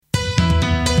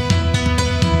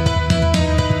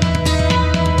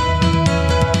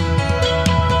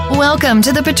Welcome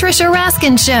to the Patricia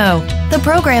Raskin Show, the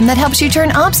program that helps you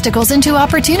turn obstacles into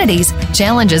opportunities,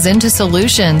 challenges into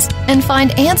solutions, and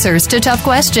find answers to tough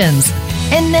questions.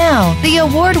 And now, the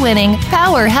award-winning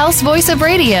powerhouse voice of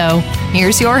radio.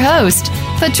 Here's your host,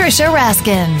 Patricia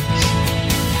Raskin.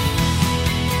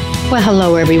 Well,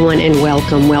 hello, everyone, and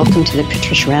welcome. Welcome to the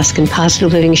Patricia Raskin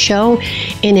Positive Living Show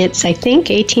in its, I think,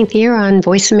 18th year on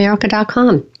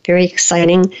voiceamerica.com. Very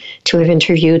exciting to have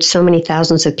interviewed so many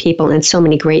thousands of people and so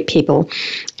many great people.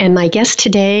 And my guest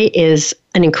today is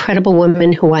an incredible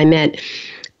woman who I met,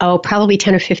 probably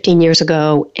 10 or 15 years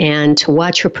ago. And to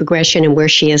watch her progression and where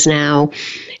she is now,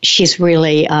 she's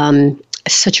really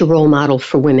such a role model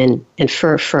for women and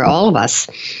for all of us.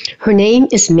 Her name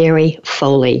is Mary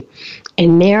Foley.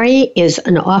 And Mary is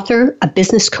an author, a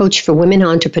business coach for women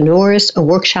entrepreneurs, a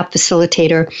workshop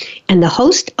facilitator, and the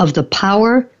host of the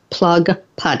P.O.W.E.R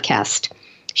podcast.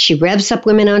 She revs up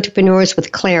women entrepreneurs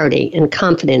with clarity and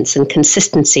confidence and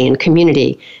consistency and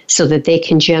community so that they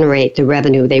can generate the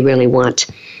revenue they really want.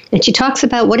 And she talks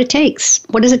about what it takes.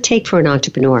 What does it take for an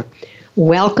entrepreneur?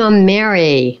 Welcome,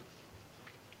 Mary.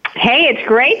 Hey, it's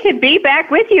great to be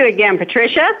back with you again,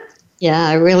 Patricia.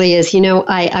 Yeah, it really is. You know,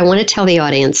 I want to tell the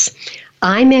audience,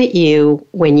 I met you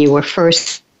when you were first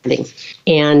starting.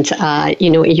 And,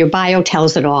 your bio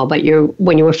tells it all, but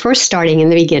when you were first starting in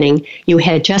the beginning, you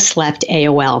had just left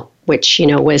AOL, which,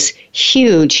 was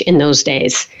huge in those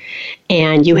days.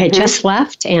 And you had just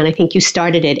left, and I think you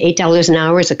started at $8 an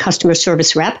hour as a customer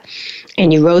service rep,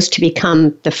 and you rose to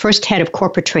become the first head of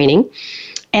corporate training.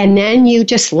 And then you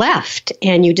just left,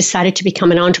 and you decided to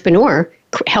become an entrepreneur,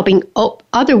 helping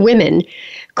other women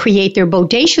create their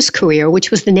Bodacious career,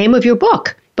 which was the name of your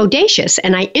book, Bodacious.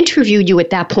 And I interviewed you at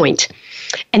that point.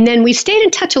 And then we stayed in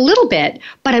touch a little bit,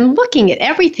 but I'm looking at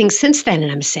everything since then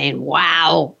and I'm saying,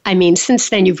 wow. I mean, since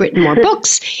then you've written more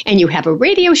books and you have a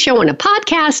radio show and a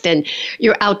podcast and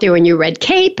you're out there in your red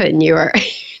cape and you're,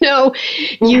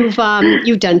 you've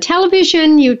done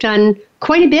television, you've done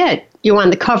quite a bit. You're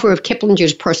on the cover of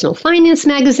Kiplinger's Personal Finance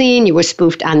magazine. You were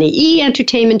spoofed on the E!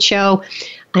 Entertainment show.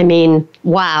 I mean,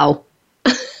 wow.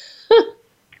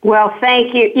 Well,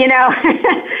 thank you.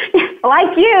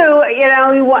 Like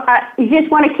you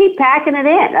just want to keep packing it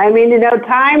in. I mean,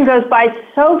 time goes by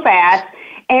so fast,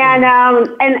 and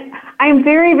I'm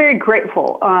very, very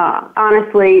grateful,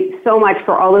 honestly, so much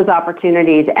for all those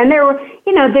opportunities. And there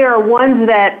are ones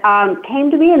that came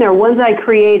to me, and there are ones I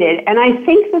created. And I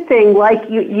think the thing, like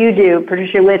you do,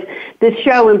 Patricia, with this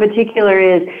show in particular,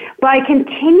 is by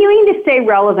continuing to stay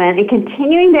relevant and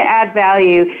continuing to add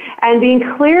value and being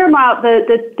clear about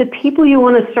the people you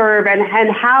want to serve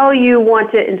and how you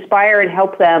want to inspire and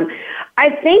help them, I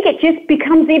think it just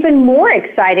becomes even more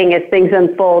exciting as things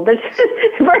unfold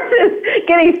versus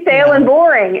getting stale and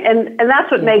boring. And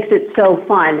that's what makes it so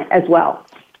fun as well.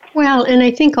 Well, and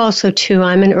I think also, too,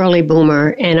 I'm an early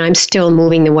boomer, and I'm still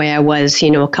moving the way I was,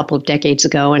 a couple of decades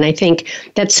ago. And I think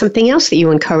that's something else that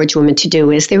you encourage women to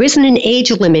do is there isn't an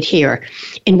age limit here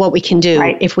in what we can do.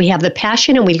 Right. If we have the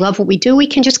passion and we love what we do, we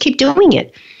can just keep doing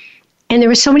it. And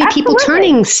there are so many people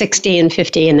turning 60 and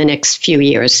 50 in the next few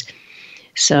years.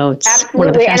 So it's one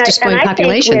of the fastest growing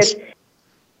populations.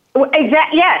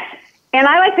 Yes. And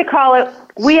I like to call it,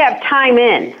 we have time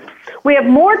in. We have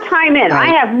more time in. Right.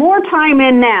 I have more time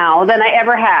in now than I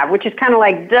ever have, which is kind of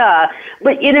like, duh.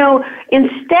 But,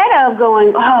 instead of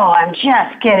going, I'm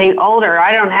just getting older,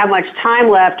 I don't have much time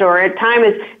left, or time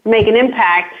is to make an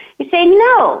impact, you say,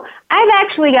 no, I've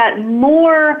actually got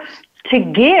more to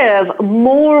give,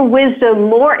 more wisdom,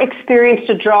 more experience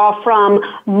to draw from,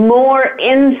 more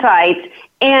insights.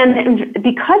 And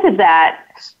because of that,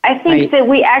 I think that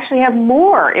we actually have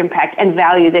more impact and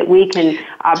value that we can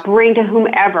bring to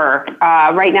whomever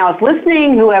right now is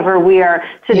listening, whoever we are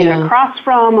sitting across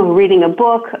from, or reading a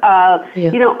book.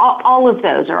 All of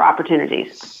those are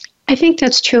opportunities. I think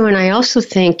that's true. And I also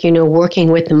think,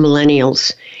 working with the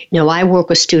millennials, I work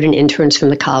with student interns from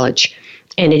the college,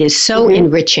 and it is so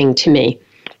enriching to me.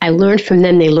 I learned from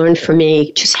them, they learned from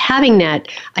me. Just having that,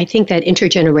 I think that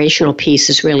intergenerational piece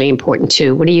is really important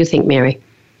too. What do you think, Mary?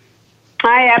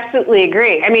 I absolutely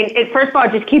agree. I mean, first of all,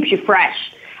 it just keeps you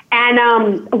fresh.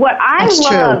 And what I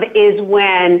love is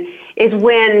when it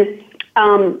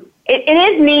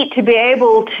is neat to be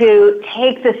able to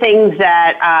take the things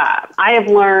that I have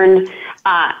learned,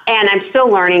 and I'm still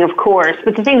learning, of course,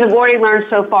 but the things I've already learned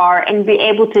so far, and be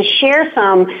able to share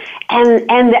some,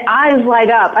 and the eyes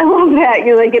light up. I love that.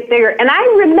 They get bigger. And I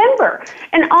remember,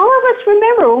 and all of us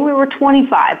remember when we were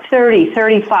 25, 30,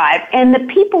 35, and the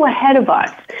people ahead of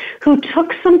us who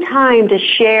took some time to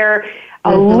share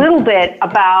a little bit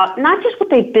about not just what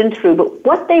they've been through, but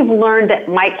what they've learned that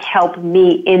might help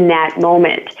me in that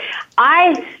moment.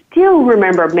 I still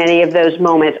remember many of those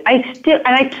moments. And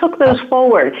I took those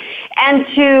forward. And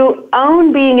to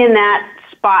own being in that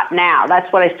spot now,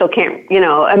 that's what I still can't,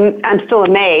 I'm still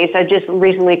amazed. I just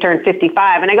recently turned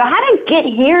 55, and I go, how did I get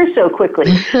here so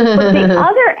quickly? But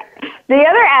the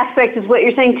other aspect is what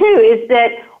you're saying too, is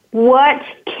that what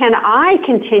can I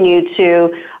continue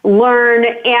to learn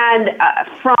and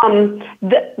from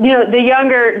the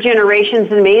younger generations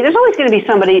than me? There's always going to be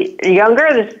somebody younger.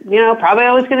 There's probably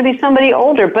always going to be somebody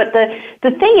older. But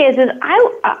the thing is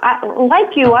I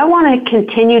like you, I want to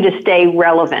continue to stay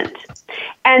relevant.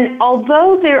 And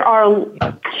although there are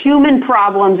human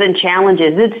problems and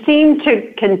challenges that seem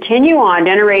to continue on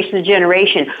generation to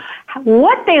generation,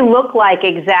 what they look like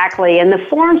exactly and the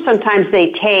form sometimes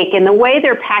they take and the way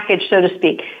they're packaged, so to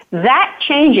speak, that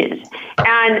changes.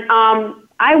 And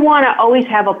I want to always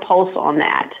have a pulse on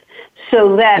that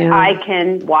so that I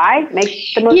can,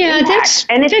 make the most impact.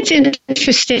 That's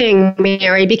interesting,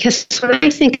 Mary, because when I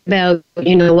think about,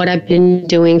 what I've been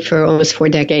doing for almost 4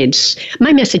 decades,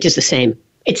 my message is the same.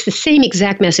 It's the same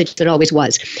exact message that always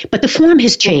was. But the form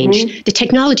has changed. The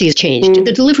technology has changed.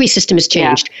 The delivery system has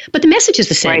changed. But the message is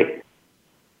the same. Right.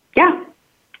 Yeah.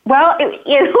 Well,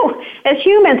 as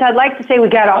humans, I'd like to say we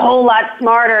got a whole lot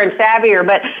smarter and savvier,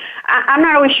 but I'm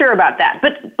not always sure about that.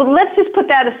 But let's just put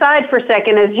that aside for a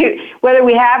second, whether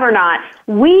we have or not.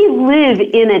 We live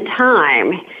in a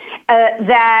time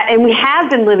and we have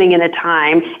been living in a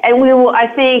time, and we will, I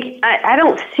think, I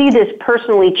don't see this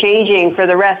personally changing for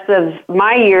the rest of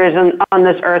my years on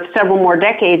this earth, several more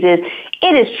decades,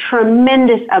 it is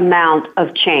tremendous amount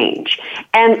of change.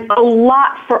 And a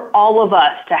lot for all of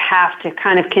us to have to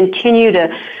kind of continue to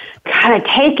kind of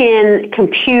take in,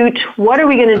 compute, what are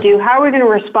we going to do, how are we going to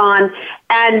respond,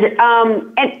 and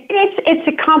it's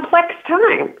a complex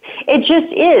time. It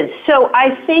just is. So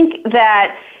I think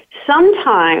that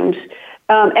sometimes,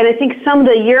 and I think some of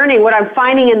the yearning, what I'm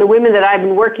finding in the women that I've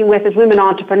been working with as women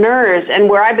entrepreneurs, and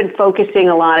where I've been focusing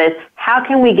a lot is how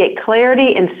can we get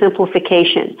clarity and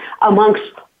simplification amongst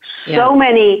so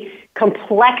many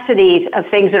complexities of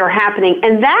things that are happening.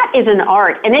 And that is an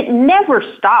art, and it never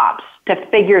stops to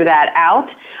figure that out.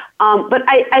 But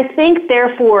I think,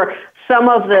 therefore, some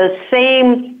of the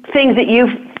same things that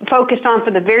you've focused on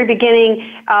from the very beginning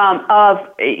of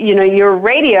your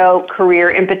radio career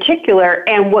in particular,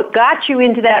 and what got you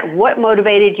into that, what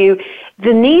motivated you,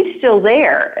 the need's still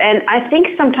there. And I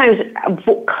think sometimes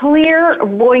clear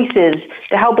voices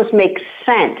to help us make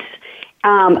sense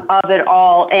of it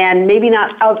all, and maybe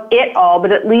not of it all,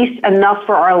 but at least enough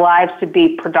for our lives to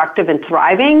be productive and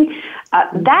thriving,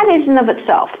 that is in of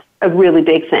itself a really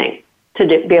big thing to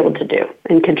be able to do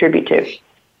and contribute to.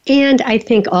 And I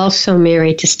think also,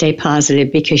 Mary, to stay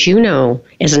positive, because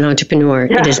as an entrepreneur,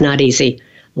 it is not easy.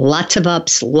 Lots of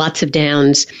ups, lots of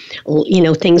downs.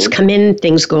 Things come in,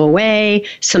 things go away.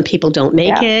 Some people don't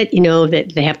make it,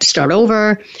 that they have to start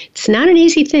over. It's not an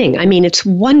easy thing. I mean, it's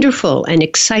wonderful and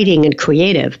exciting and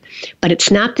creative, but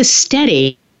it's not the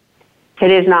steady.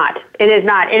 It is not. It is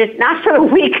not. It is not for the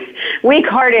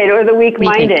weak-hearted or the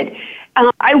weak-minded.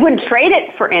 I wouldn't trade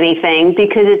it for anything,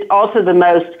 because it's also the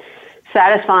most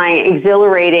satisfying,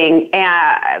 exhilarating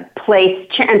place,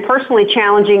 and personally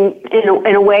challenging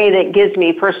in a way that gives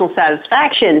me personal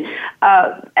satisfaction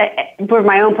for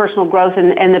my own personal growth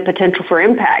and the potential for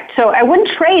impact. So I wouldn't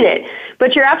trade it,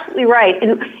 but you're absolutely right.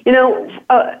 And,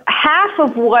 half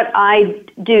of what I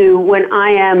do when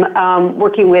I am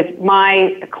working with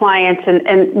my clients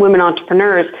and women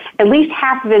entrepreneurs, at least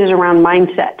half of it is around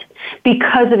mindset.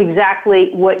 Because of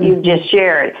exactly what you've just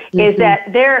shared, is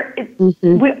that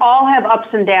we all have ups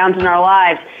and downs in our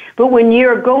lives, but when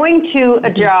you're going to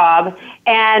a job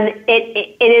and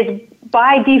it is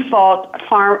by default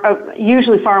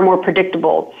usually far more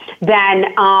predictable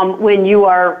than when you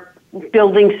are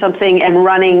building something and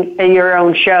running your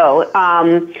own show,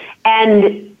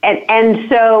 and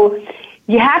so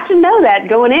you have to know that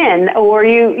going in, or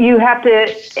you have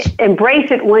to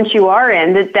embrace it once you are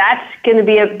in, that's going to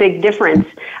be a big difference.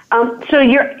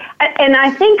 And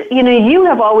I think, you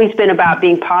have always been about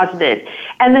being positive.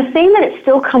 And the thing that it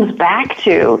still comes back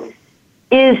to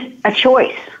is a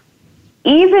choice.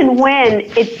 Even when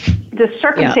the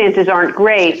circumstances aren't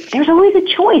great, there's always a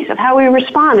choice of how we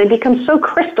respond. It becomes so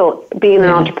crystal being an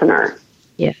entrepreneur.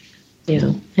 Yeah.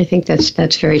 I think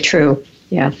that's very true.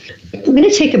 Yeah. We're going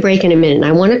to take a break in a minute.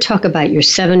 I want to talk about your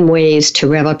 7 ways to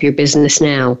rev up your business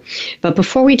now. But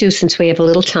before we do, since we have a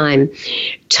little time,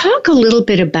 talk a little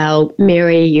bit about,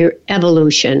 Mary, your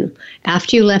evolution.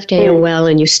 After you left AOL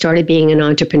and you started being an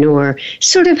entrepreneur,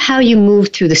 sort of how you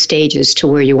moved through the stages to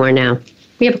where you are now.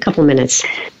 We have a couple minutes.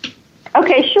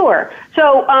 Okay, sure.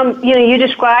 So, you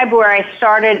described where I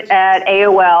started at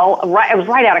AOL. I was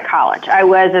right out of college. I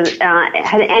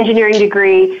had an engineering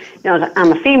degree.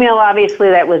 I'm a female, obviously.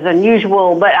 That was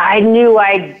unusual, but I knew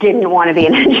I didn't want to be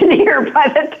an engineer by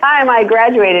the time I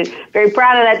graduated. Very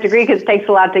proud of that degree because it takes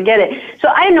a lot to get it. So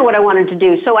I didn't know what I wanted to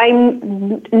do. So I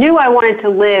knew I wanted to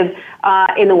live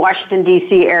in the Washington,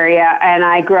 D.C. area, and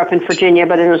I grew up in Virginia,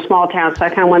 but in a small town, so I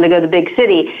kind of wanted to go to the big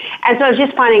city. And so I was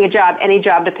just finding a job, any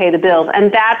job to pay the bills.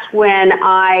 And that's when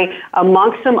I,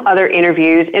 amongst some other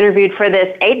interviews, interviewed for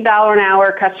this $8 an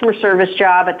hour customer service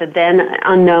job at the then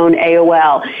unknown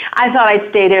AOL. I thought I'd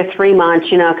stay there 3 months,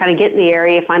 kind of get in the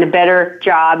area, find a better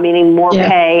job, meaning more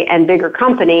pay and bigger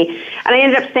company. And I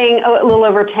ended up staying a little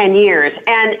over 10 years.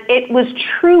 And it was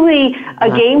truly a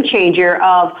game changer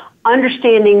of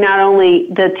understanding not only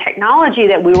the technology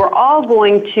that we were all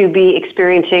going to be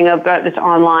experiencing about this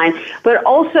online, but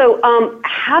also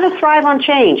how to thrive on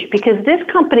change. Because this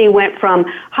company went from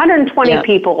 120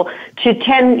 people to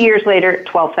 10 years later,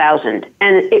 12,000.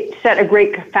 And it set a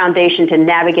great foundation to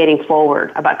navigating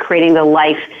forward about creating the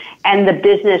life and the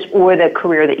business or the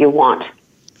career that you want.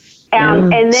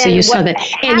 And then so you saw that.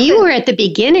 And you were at the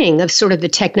beginning of sort of the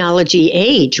technology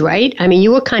age, right? I mean,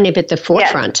 you were kind of at the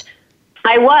forefront. Yes.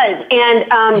 I was, and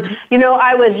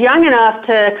I was young enough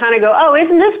to kind of go, oh,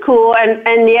 isn't this cool,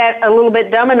 and yet a little bit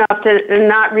dumb enough to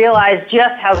not realize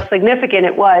just how significant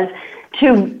it was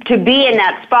to be in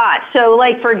that spot. So,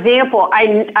 like, for example,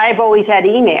 I've always had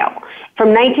email.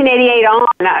 From 1988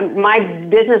 on, my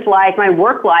business life, my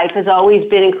work life has always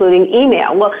been including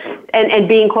email, well, and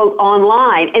being, quote,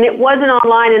 online. And it wasn't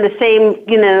online in the same,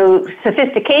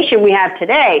 sophistication we have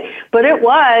today, but it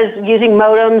was using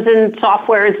modems and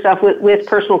software and stuff with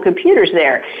personal computers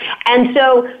there. And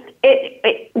so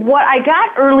what I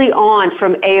got early on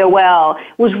from AOL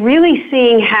was really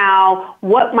seeing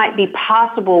what might be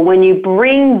possible when you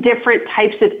bring different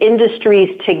types of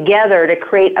industries together to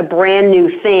create a brand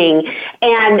new thing.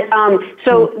 And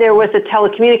so there was the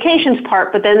telecommunications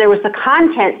part, but then there was the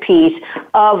content piece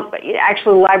of,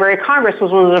 actually, the Library of Congress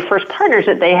was one of the first partners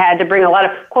that they had to bring a lot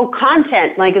of, quote,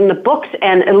 content, like in the books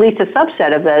and at least a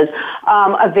subset of those,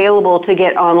 available to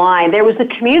get online. There was the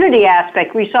community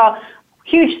aspect. We saw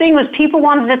huge thing was people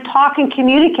wanted to talk and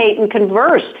communicate and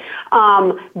converse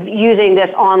using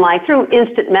this online through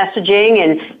instant messaging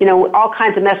and, all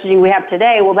kinds of messaging we have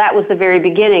today. Well, that was the very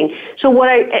beginning. So what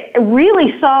I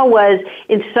really saw was,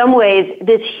 in some ways,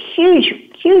 this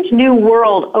huge new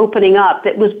world opening up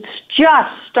that was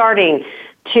just starting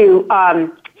to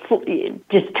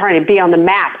just trying to be on the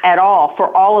map at all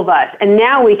for all of us. And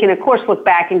now we can, of course, look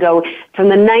back and go from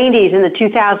the 90s and the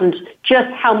 2000s,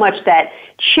 just how much that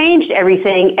changed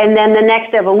everything. And then the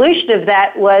next evolution of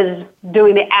that was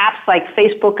doing the apps like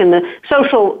Facebook and the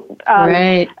social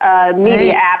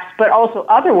media apps, but also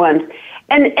other ones.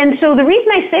 And so the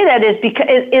reason I say that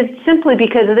is simply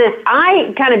because of this.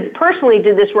 I kind of personally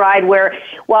did this ride where,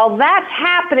 while that's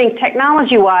happening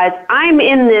technology-wise, I'm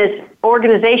in this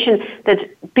organization that's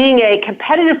being a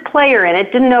competitive player in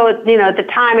it. Didn't know, at the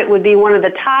time it would be one of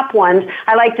the top ones.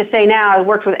 I like to say now I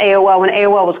worked with AOL when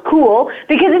AOL was cool,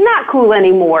 because it's not cool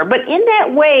anymore. But in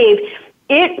that wave,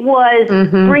 it was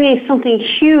bringing something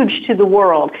huge to the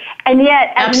world. And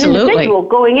yet, as an individual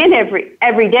going in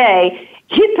every day,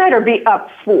 you better be up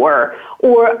for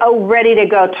or ready to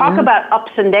go. Talk about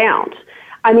ups and downs.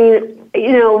 I mean,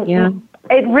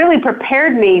 it really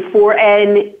prepared me for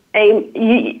an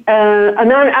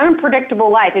unpredictable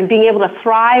life and being able to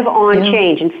thrive on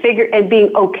change and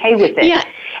being okay with it. Yeah.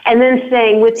 And then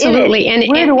saying within it,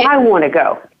 where do I want to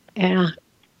go? Yeah.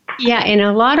 Yeah, in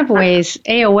a lot of ways,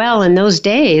 AOL in those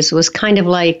days was kind of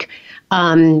like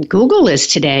Google is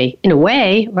today, in a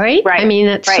way, right? I mean,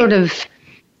 that's sort of,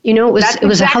 it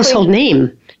was a household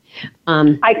name.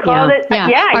 I called it, All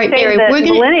right, Mary,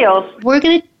 millennials. We're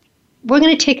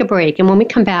going to take a break, and when we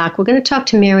come back, we're going to talk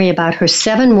to Mary about her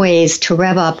 7 ways to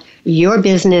rev up your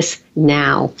business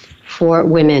now for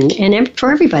women and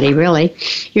for everybody, really.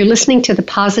 You're listening to the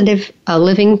Positive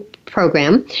Living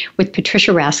program with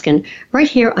Patricia Raskin right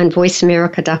here on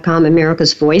VoiceAmerica.com,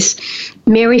 America's Voice.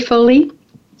 Mary Foley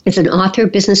is an author,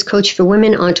 business coach for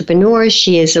women entrepreneurs.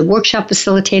 She is a workshop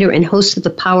facilitator and host of the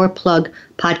P.O.W.E.R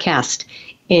podcast.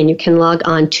 And you can log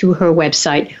on to her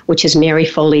website, which is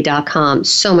maryfoley.com.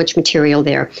 So much material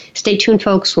there. Stay tuned,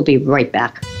 folks. We'll be right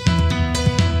back.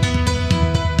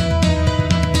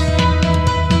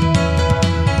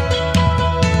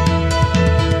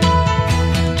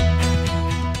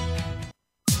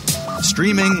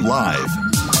 Streaming live.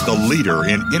 The leader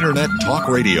in Internet talk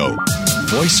radio.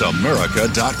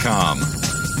 VoiceAmerica.com.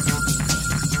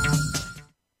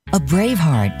 A brave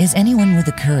heart is anyone with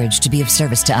the courage to be of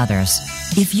service to others.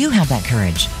 If you have that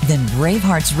courage, then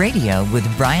Bravehearts Radio with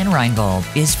Brian Reingold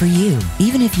is for you.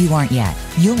 Even if you aren't yet,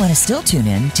 you'll want to still tune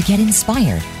in to get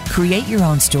inspired, create your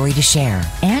own story to share,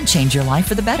 and change your life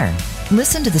for the better.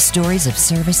 Listen to the stories of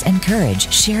service and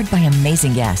courage shared by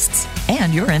amazing guests,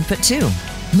 and your input too.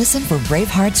 Listen for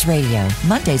Bravehearts Radio,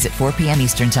 Mondays at 4 p.m.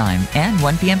 Eastern Time and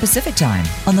 1 p.m. Pacific Time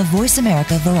on the Voice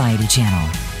America Variety Channel.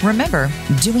 Remember,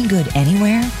 doing good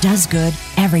anywhere does good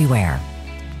everywhere.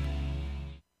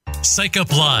 Psych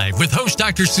Up Live with host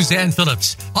Dr. Suzanne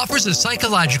Phillips offers a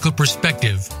psychological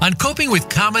perspective on coping with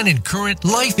common and current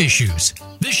life issues.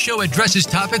 This show addresses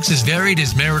topics as varied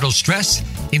as marital stress,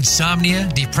 insomnia,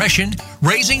 depression,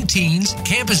 raising teens,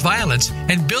 campus violence,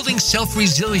 and building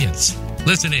self-resilience.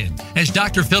 Listen in as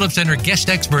Dr. Phillips and her guest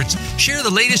experts share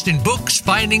the latest in books,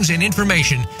 findings, and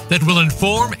information that will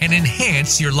inform and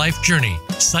enhance your life journey.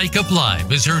 Psych Up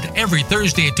Live is heard every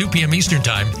Thursday at 2 p.m. Eastern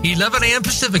Time, 11 a.m.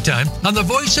 Pacific Time on the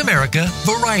Voice America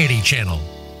Variety Channel.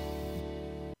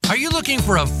 Are you looking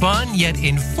for a fun yet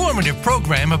informative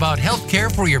program about health care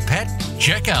for your pet?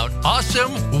 Check out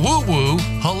Awesome Woo Woo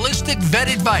Holistic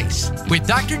Vet Advice with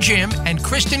Dr. Jim and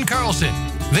Kristen Carlson.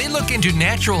 They look into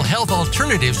natural health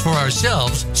alternatives for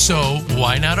ourselves, so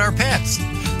why not our pets?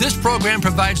 This program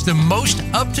provides the most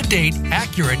up-to-date,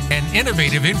 accurate, and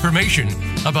innovative information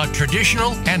about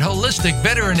traditional and holistic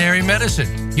veterinary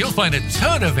medicine. You'll find a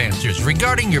ton of answers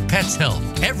regarding your pet's health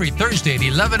every Thursday at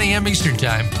 11 a.m. Eastern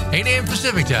Time, 8 a.m.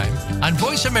 Pacific Time on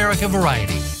Voice America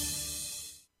Variety.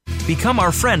 Become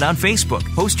our friend on Facebook.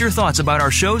 Post your thoughts about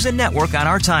our shows and network on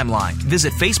our timeline.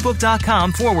 Visit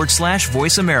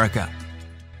Facebook.com/Voice America.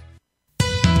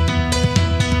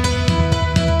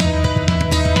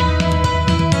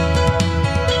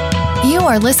 You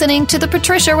are listening to The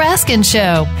Patricia Raskin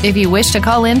Show. If you wish to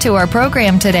call into our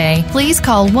program today, please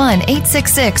call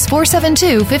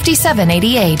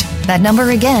 1-866-472-5788. That number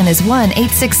again is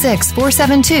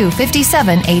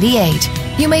 1-866-472-5788.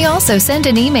 You may also send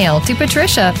an email to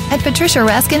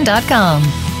patricia@patriciaraskin.com.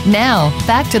 Now,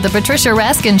 back to The Patricia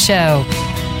Raskin Show.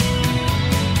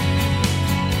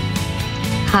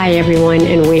 Hi, everyone,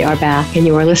 and we are back, and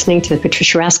you are listening to the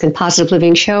Patricia Raskin Positive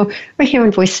Living Show right here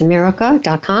on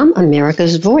VoiceAmerica.com,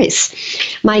 America's Voice.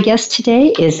 My guest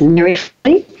today is Mary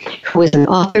Foley, who is an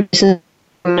author, business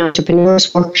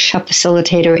entrepreneurs, workshop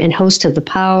facilitator, and host of the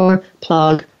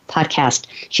P.O.W.E.R podcast.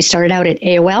 She started out at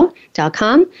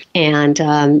AOL.com and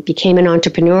became an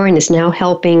entrepreneur and is now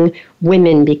helping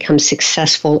women become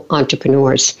successful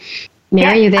entrepreneurs. Mary,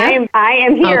 are you there? I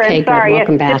am here. Okay, I'm sorry.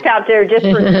 Welcome back. Just out there just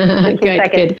for a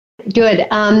second. Good.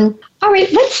 All right,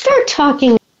 let's start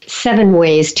talking 7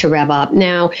 ways to rev up.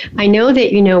 Now, I know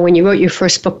that, when you wrote your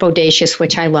first book, Bodacious,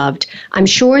 which I loved, I'm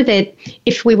sure that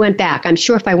if I went back and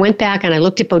I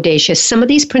looked at Bodacious, some of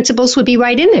these principles would be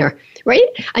right in there, right?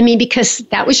 I mean, because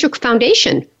that was your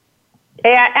foundation.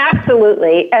 Yeah,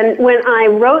 absolutely. And when I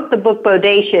wrote the book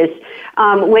Bodacious,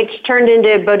 which turned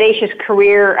into Bodacious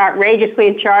Career, Outrageous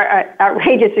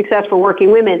Success for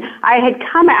Working Women, I had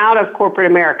come out of corporate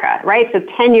America, right? So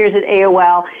 10 years at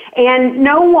AOL, and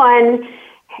no one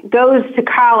goes to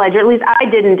college, or at least I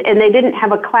didn't, and they didn't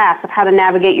have a class of how to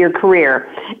navigate your career.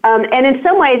 And in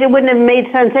some ways, it wouldn't have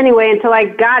made sense anyway until I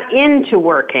got into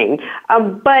working.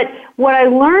 But what I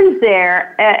learned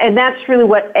there, and that's really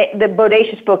what the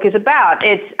Bodacious book is about.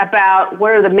 It's about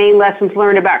what are the main lessons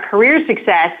learned about career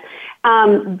success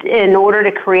in order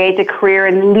to create the career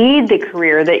and lead the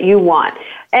career that you want.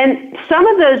 And some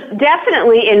of those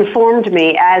definitely informed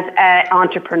me as an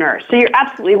entrepreneur. So you're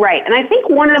absolutely right. And I think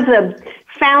one of the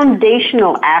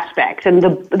foundational aspects, and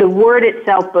the word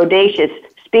itself, bodacious,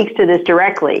 speaks to this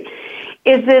directly,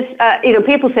 is this,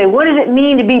 people say, what does it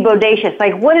mean to be bodacious?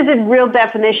 Like, what is the real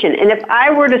definition? And if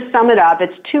I were to sum it up,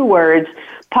 it's 2 words,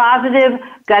 positive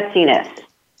gutsiness.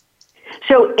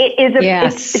 So it is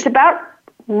it's about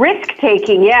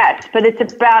risk-taking, yes, but it's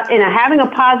about having a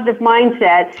positive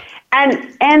mindset, and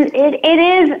it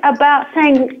is about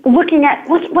saying, looking at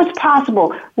what's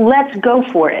possible, let's go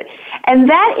for it. And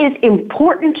that is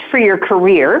important for your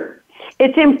career.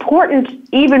 It's important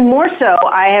even more so,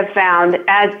 I have found,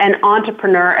 as an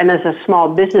entrepreneur and as a small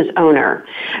business owner,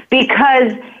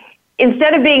 because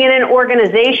instead of being in an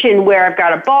organization where I've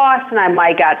got a boss and I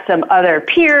might got some other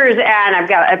peers and I've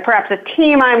got perhaps a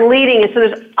team I'm leading, and so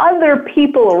there's other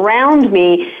people around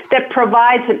me that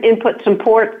provide some input,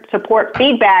 support,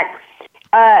 feedback.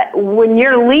 When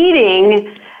you're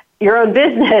leading, your own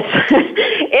business,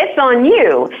 it's on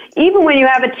you, even when you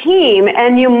have a team,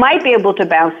 and you might be able to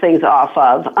bounce things off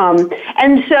of.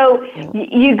 And so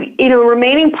you know,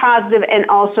 remaining positive and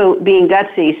also being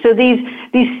gutsy. So these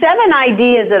 7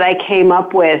 ideas that I came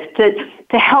up with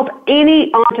to help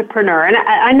any entrepreneur, and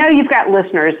I know you've got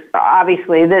listeners,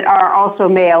 obviously, that are also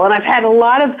male, and I've had a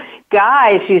lot of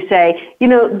guys who say, you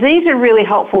know, these are really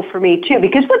helpful for me too,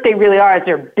 because what they really are is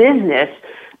their business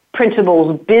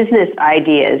principles, business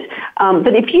ideas.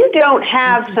 But if you don't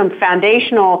have some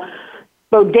foundational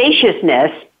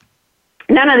bodaciousness,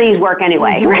 none of these work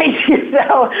anyway, right?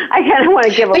 So I kind of want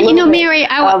to give a little bit. But you know, Mary,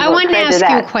 I want to ask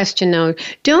you a question, though.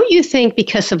 Don't you think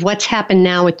because of what's happened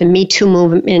now with the Me Too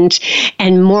movement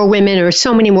and more women, or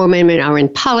so many more women are in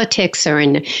politics or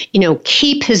in, you know,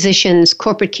 key positions,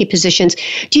 corporate key positions,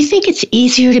 do you think it's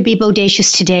easier to be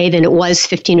bodacious today than it was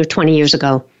 15 or 20 years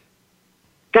ago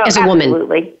as a woman?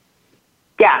 Absolutely.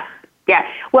 Yeah.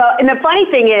 Well, and the funny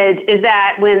thing is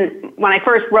that when I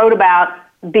first wrote about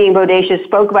being bodacious,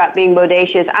 spoke about being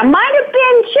bodacious, I might have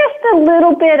been just a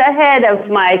little bit ahead of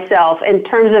myself in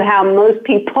terms of how most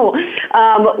people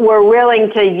were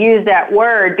willing to use that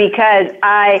word, because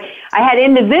I had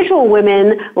individual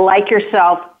women like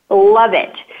yourself love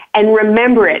it and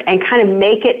remember it and kind of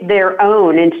make it their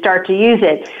own and start to use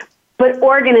it. But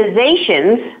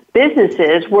organizations,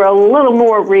 businesses, were a little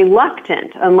more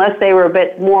reluctant unless they were a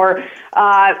bit more,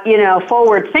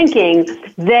 forward thinking.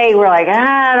 They were like,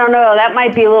 I don't know, that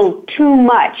might be a little too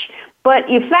much. But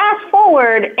you fast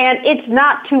forward, and it's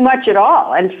not too much at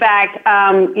all. In fact,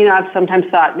 I've sometimes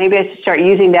thought maybe I should start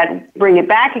using that, bring it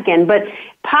back again. But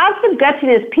positive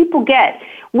gutsiness, people get.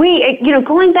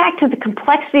 Going back to the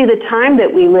complexity of the time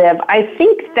that we live, I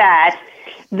think that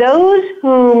those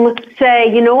whom say,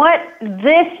 you know what,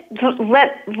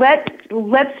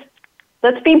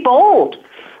 let's be bold.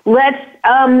 Let's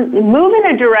move in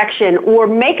a direction, or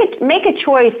make a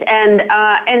choice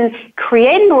and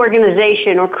create an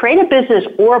organization, or create a business,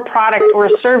 or a product, or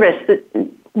a service that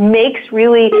makes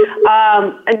really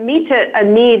meets a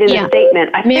need in a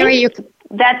statement. I think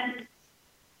that's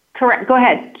correct. Go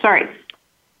ahead. Sorry.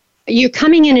 You're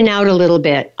coming in and out a little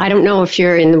bit. I don't know if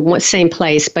you're in the same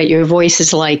place, but your voice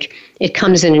is like it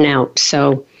comes in and out.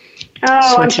 So,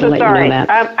 I'm so sorry.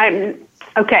 I'm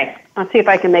okay. I'll see if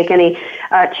I can make any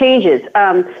changes.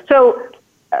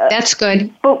 That's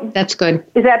good. That's good.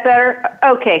 Is that better?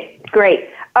 Okay, great.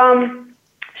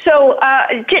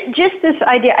 Just this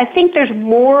idea. I think there's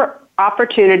more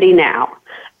opportunity now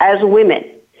as women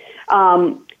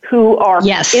who are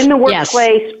in the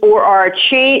workplace, or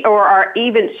are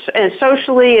even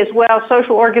socially as well,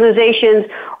 social organizations,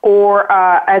 or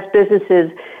as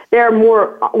businesses. There are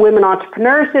more women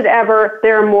entrepreneurs than ever.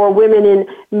 There are more women in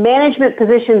management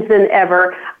positions than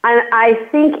ever. And I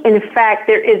think, in fact,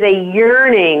 there is a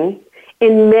yearning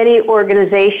in many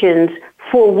organizations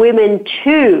for women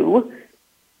to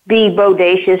be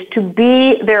bodacious, to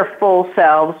be their full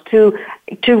selves, to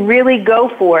really go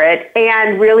for it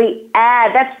and really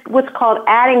add. That's what's called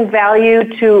adding value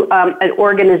to an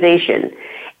organization.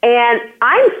 And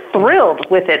I'm thrilled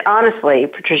with it, honestly,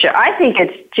 Patricia. I think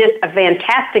it's just a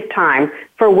fantastic time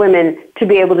for women to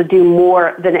be able to do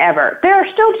more than ever. There are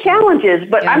still challenges,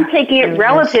 but I'm taking it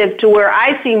relative to where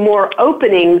I see more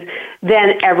openings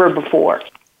than ever before.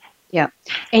 Yeah.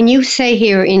 And you say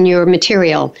here in your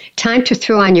material, time to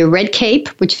throw on your red cape,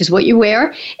 which is what you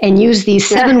wear, and use these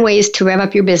 7 ways to rev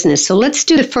up your business. So let's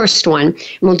do the first one,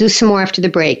 and we'll do some more after the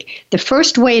break. The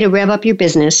first way to rev up your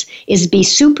business is be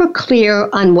super clear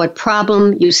on what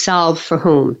problem you solve for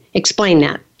whom. Explain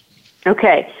that.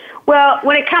 Okay. Well,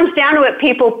 when it comes down to it,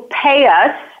 people pay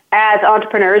us as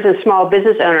entrepreneurs and small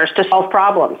business owners to solve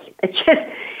problems. It's just...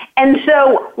 And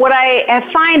so what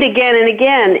I find again and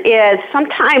again is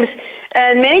sometimes,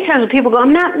 and many times when people go,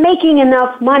 I'm not making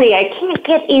enough money, I can't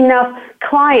get enough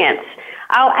clients,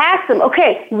 I'll ask them,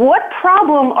 okay, what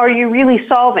problem are you really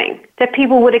solving that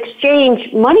people would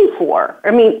exchange money for?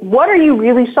 I mean, what are you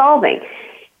really solving?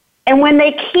 And when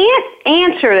they can't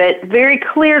answer it very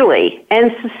clearly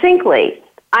and succinctly,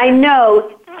 I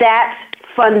know that's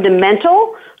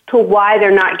fundamental to why they're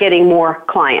not getting more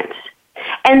clients.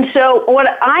 And so what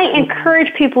I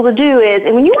encourage people to do is,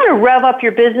 and when you want to rev up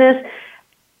your business,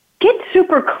 get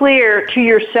super clear to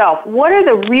yourself. What are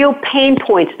the real pain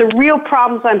points, the real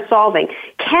problems I'm solving?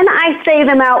 Can I say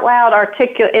them out loud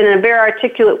in a very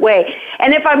articulate way?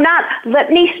 And if I'm not, let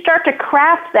me start to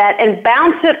craft that and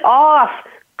bounce it off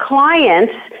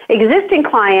clients, existing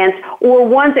clients, or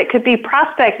ones that could be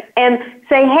prospects, and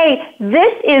say, hey,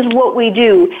 this is what we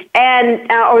do,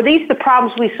 and or these are the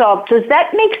problems we solve. Does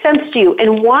that make sense to you?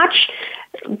 And watch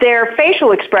their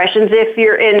facial expressions if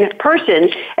you're in person?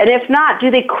 And if not,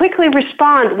 do they quickly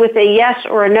respond with a yes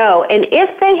or a no? And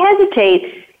if they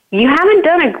hesitate, you haven't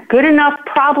done a good enough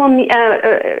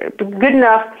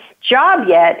job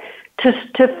yet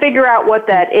to figure out what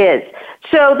that is.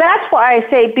 So that's why I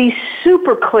say be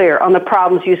super clear on the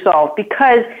problems you solve,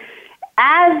 because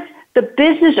as the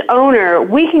business owner,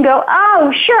 we can go,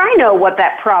 oh, sure, I know what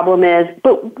that problem is,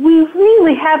 but we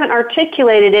really haven't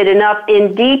articulated it enough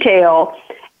in detail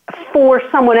for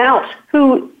someone else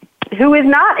who is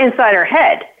not inside our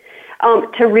head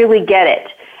to really get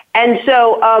it. And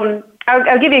so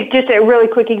I'll give you just a really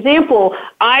quick example.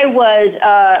 I was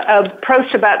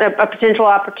approached about a potential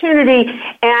opportunity,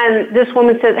 and this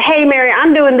woman says, hey, Mary,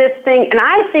 I'm doing this thing, and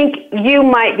I think you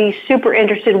might be super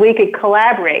interested. We could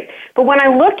collaborate. But when I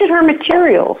looked at her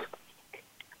materials,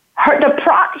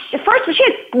 first, she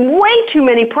had way too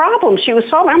many problems she was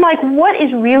solving. I'm like, what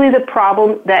is really the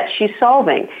problem that she's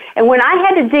solving? And when I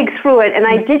had to dig through it, and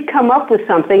I did come up with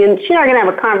something, and she's not going to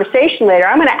have a conversation later,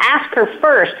 I'm going to ask her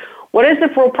first, what is the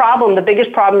real problem, the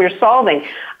biggest problem you're solving?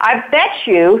 I bet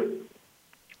you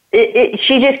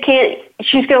she just can't,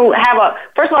 she's going to have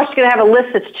first of all, she's going to have a list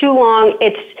that's too long,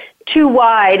 it's too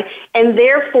wide, and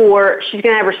therefore she's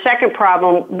going to have her second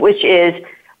problem, which is,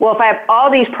 well, if I have all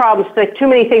these problems, like too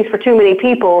many things for too many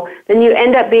people, then you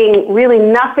end up being really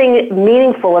nothing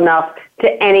meaningful enough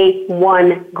to any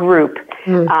one group.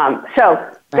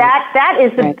 That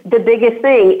is the biggest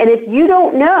thing. And if you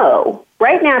don't know,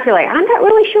 right now, if you're like, I'm not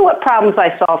really sure what problems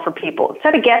I solve for people,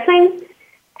 instead of guessing,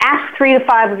 ask 3 to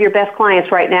 5 of your best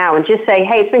clients right now and just say,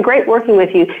 hey, it's been great working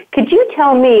with you. Could you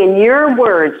tell me in your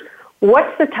words,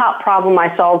 what's the top problem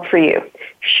I solved for you?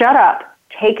 Shut up,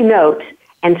 take note,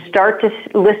 and start to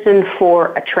listen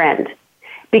for a trend,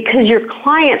 because your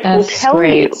clients will tell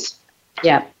you.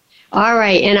 Yeah. All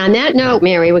right. And on that note,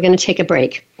 Mary, we're going to take a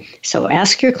break. So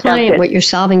ask your client what you're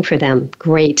solving for them.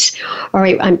 Great. All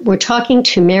right. We're talking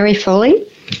to Mary Foley.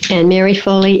 And Mary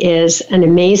Foley is an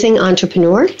amazing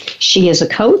entrepreneur. She is a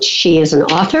coach. She is an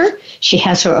author. She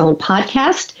has her own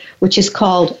podcast, which is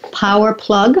called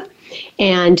P.O.W.E.R.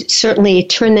 And certainly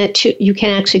you can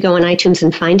actually go on iTunes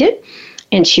and find it.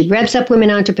 And she revs up women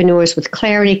entrepreneurs with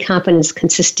clarity, confidence,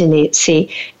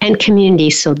 consistency, and community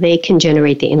so they can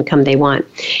generate the income they want.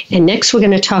 And next, we're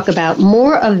going to talk about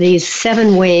more of these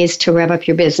 7 ways to rev up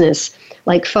your business,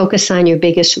 like focus on your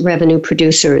biggest revenue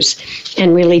producers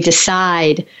and really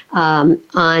decide on,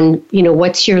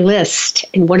 what's your list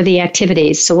and what are the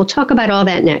activities. So we'll talk about all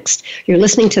that next. You're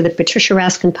listening to the Patricia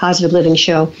Raskin Positive Living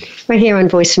Show right here on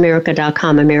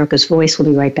VoiceAmerica.com, America's Voice. We'll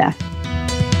be right back.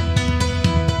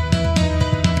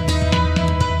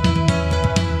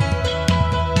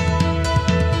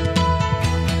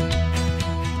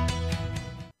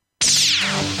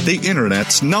 The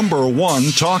Internet's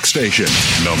 #1 talk station.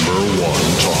 #1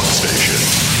 talk station.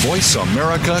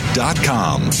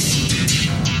 VoiceAmerica.com.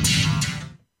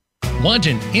 Want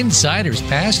an insider's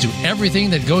pass to everything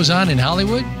that goes on in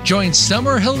Hollywood? Join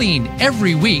Summer Helene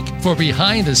every week for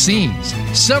Behind the Scenes.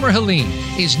 Summer Helene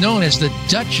is known as the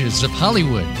Duchess of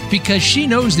Hollywood because she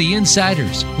knows the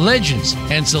insiders, legends,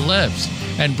 and celebs,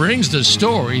 and brings the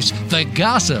stories, the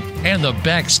gossip, and the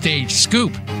backstage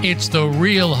scoop. It's the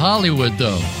real Hollywood,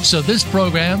 though. So this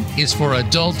program is for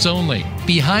adults only.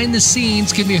 Behind the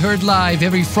Scenes can be heard live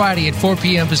every Friday at 4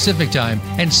 p.m. Pacific Time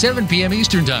and 7 p.m.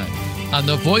 Eastern Time on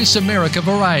the Voice America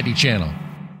Variety Channel.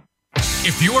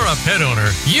 If you are a pet owner,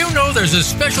 you know there's a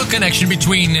special connection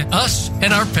between us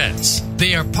and our pets.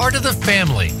 They are part of the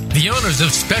family. The owners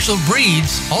of special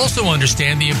breeds also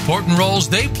understand the important roles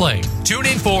they play. Tune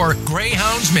in for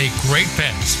Greyhounds Make Great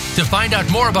Pets to find out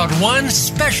more about one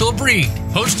special breed.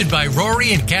 Hosted by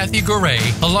Rory and Kathy Goray,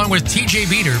 along with TJ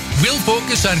Beater, we'll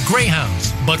focus on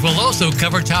greyhounds, but we'll also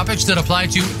cover topics that apply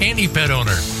to any pet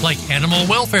owner, like animal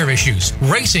welfare issues,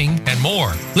 racing, and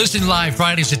more. Listen live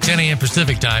Fridays at 10 a.m.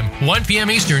 Pacific Time, 1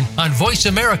 p.m. Eastern on Voice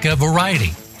America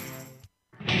Variety.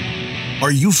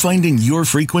 Are you finding your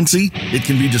frequency? It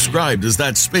can be described as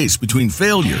that space between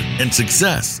failure and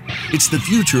success. It's the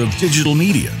future of digital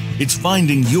media. It's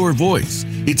finding your voice.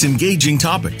 It's engaging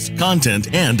topics,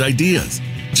 content, and ideas.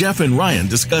 Jeff and Ryan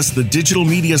discuss the digital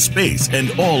media space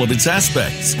and all of its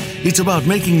aspects. It's about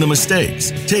making the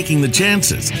mistakes, taking the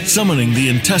chances, summoning the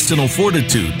intestinal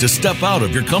fortitude to step out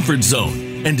of your comfort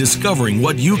zone, and discovering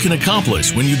what you can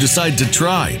accomplish when you decide to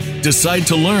try, decide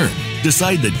to learn,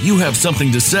 decide that you have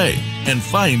something to say, and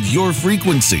find your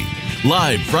frequency.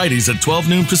 Live Fridays at 12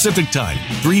 noon Pacific Time,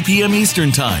 3 p.m.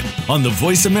 Eastern Time on the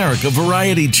Voice America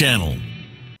Variety Channel.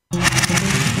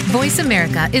 Voice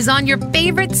America is on your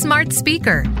favorite smart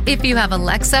speaker. If you have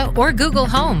Alexa or Google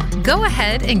Home, go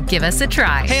ahead and give us a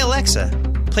try. Hey, Alexa,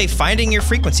 Play Finding Your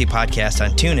Frequency podcast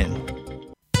on TuneIn.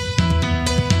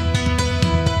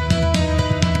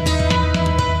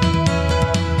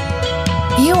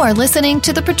 You are listening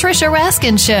to The Patricia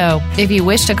Raskin Show. If you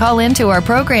wish to call into our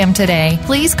program today,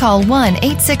 please call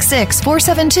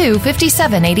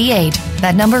 1-866-472-5788.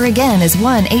 That number again is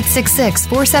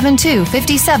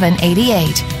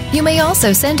 1-866-472-5788. You may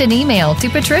also send an email to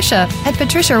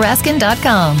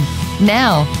patricia@patriciaraskin.com.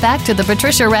 Now, back to The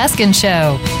Patricia Raskin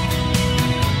Show.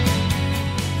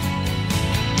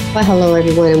 Well, hello,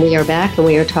 everyone, and we are back, and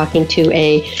we are talking to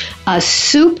a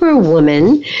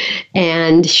superwoman,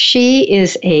 and she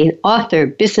is an author,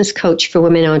 business coach for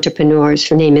women entrepreneurs.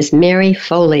 Her name is Mary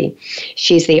Foley.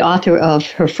 She's the author of,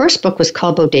 her first book was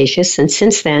called Bodacious, and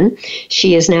since then,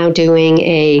 she is now doing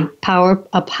a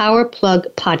P.O.W.E.R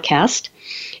podcast.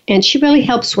 And she really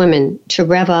helps women to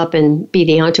rev up and be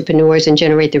the entrepreneurs and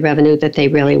generate the revenue that they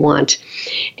really want.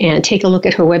 And take a look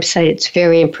at her website. It's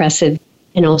very impressive.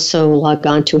 And also log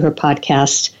on to her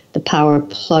podcast, The Power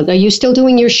Plug. Are you still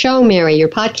doing your show, Mary, your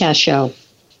podcast show?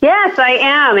 Yes, I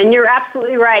am. And you're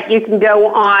absolutely right. You can go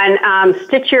on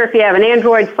Stitcher if you have an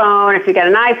Android phone. If you've got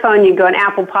an iPhone, you can go on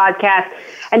Apple Podcasts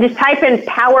and just type in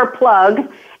Power Plug,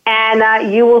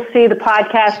 and you will see the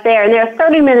podcast there. And there are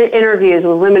 30-minute interviews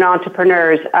with women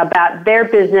entrepreneurs about their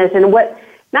business and what,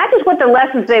 not just what the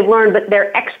lessons they've learned, but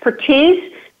their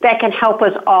expertise that can help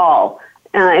us all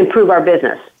improve our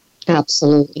business.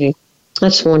 Absolutely.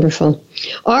 That's wonderful.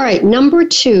 All right. Number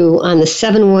 2 on the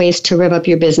 7 ways to rev up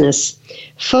your business.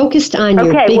 Focused on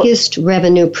your biggest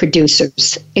revenue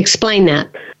producers. Explain that.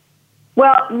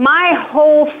 Well, my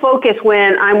whole focus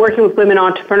when I'm working with women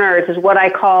entrepreneurs is what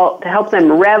I call to help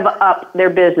them rev up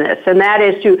their business. And that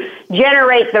is to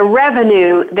generate the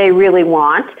revenue they really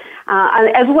want,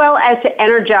 as well as to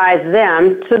energize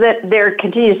them so that they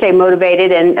continue to stay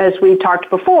motivated. And as we talked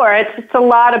before, it's a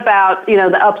lot about,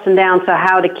 the ups and downs, so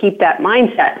how to keep that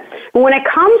mindset. But when it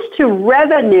comes to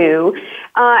revenue,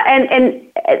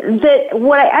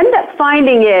 what I end up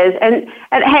finding is, and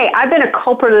hey, I've been a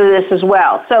culprit of this as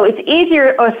well, so it's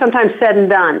easier or sometimes said and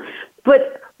done.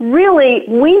 But really,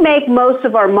 we make most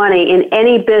of our money in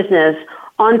any business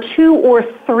on 2 or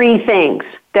 3 things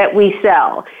that we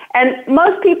sell. And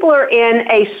most people are in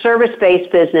a service-based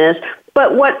business,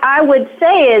 but what I would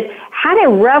say is how to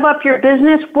rev up your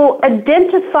business will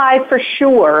identify for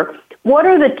sure what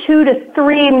are the 2 to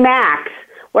 3 max,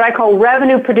 what I call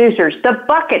revenue producers, the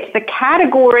buckets, the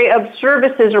category of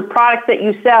services or products that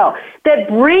you sell that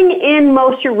bring in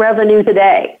most of your revenue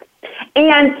today.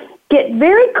 And get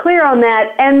very clear on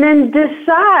that, and then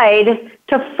decide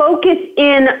to focus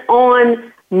in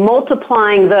on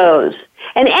multiplying those.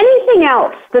 And anything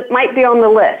else that might be on the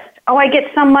list. Oh, I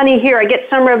get some money here, I get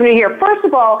some revenue here. First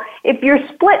of all, if you're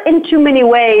split in too many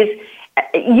ways,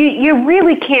 you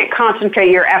really can't concentrate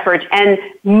your efforts and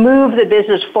move the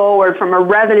business forward from a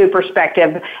revenue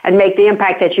perspective and make the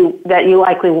impact that you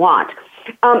likely want.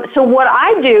 So what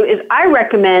I do is I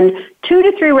recommend 2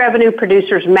 to 3 revenue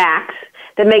producers max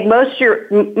that make most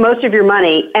of your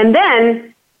money, and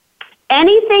then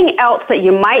anything else that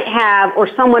you might have or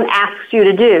someone asks you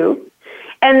to do,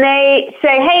 and they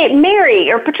say, hey,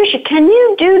 Mary or Patricia, can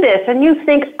you do this? And you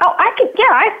think, oh, I've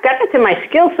got this in my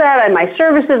skill set and my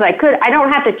services. I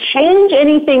don't have to change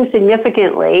anything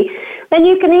significantly. Then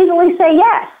you can easily say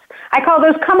yes. I call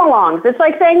those come-alongs. It's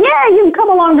like saying, yeah, you can come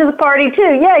along to the party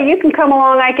too. Yeah, you can come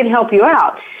along. I can help you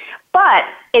out. But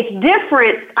it's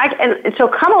different. And so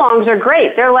come-alongs are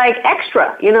great. They're like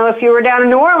extra. If you were down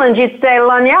in New Orleans, you'd say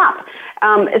lagniappe.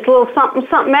 It's a little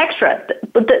something extra.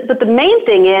 But the main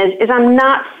thing is I'm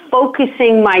not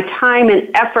focusing my time and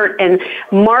effort and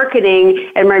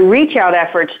marketing and my reach-out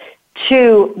efforts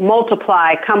to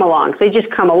multiply come-alongs. They just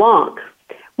come along,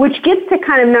 which gets to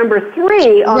kind of number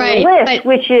 3 on the list,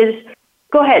 which is,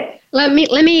 go ahead. Let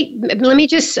me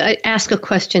just ask a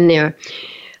question there.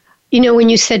 When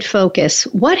you said focus,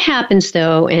 what happens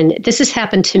though, and this has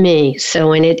happened to me,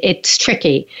 and it's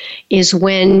tricky, is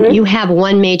when you have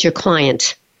one major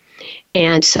client.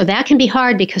 And so that can be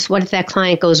hard because what if that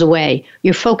client goes away?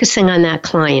 You're focusing on that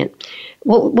client.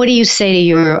 What do you say to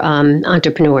your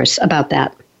entrepreneurs about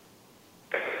that?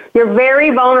 You're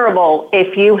very vulnerable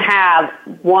if you have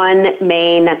one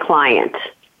main client,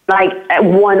 like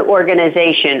one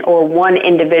organization or one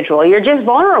individual. You're just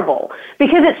vulnerable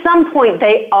because at some point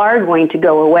they are going to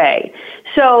go away.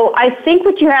 So I think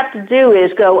what you have to do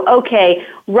is go, okay,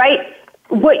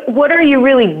 what are you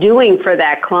really doing for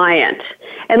that client?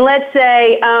 And let's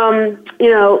say,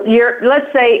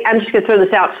 let's say, I'm just going to throw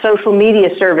this out, social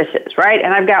media services, right?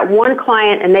 And I've got one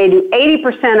client and they do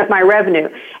 80% of my revenue,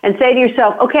 and say to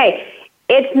yourself, okay,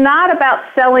 it's not about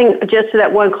selling just to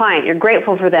that one client. You're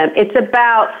grateful for them. It's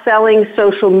about selling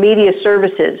social media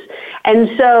services. And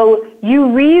so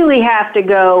you really have to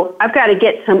go, I've got to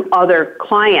get some other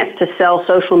clients to sell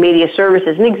social media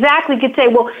services. And exactly, you could say,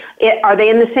 well, are they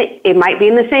in the same, it might be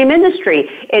in the same industry.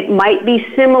 It might be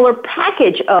similar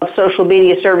package of social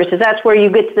media services. That's where you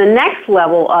get to the next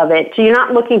level of it. So you're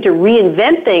not looking to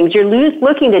reinvent things. You're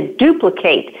looking to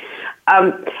duplicate.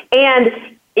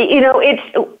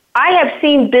 I have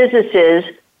seen businesses,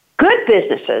 good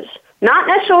businesses, not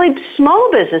necessarily small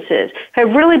businesses,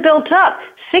 have really built up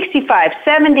 65,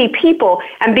 70 people,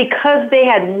 and because they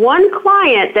had one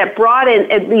client that brought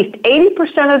in at least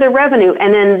 80% of their revenue,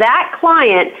 and then that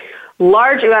client,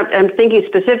 I'm thinking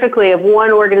specifically of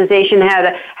one organization had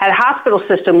a hospital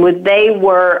system where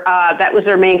that was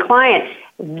their main client.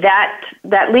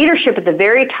 That leadership at the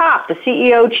very top, the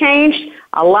CEO changed,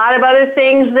 a lot of other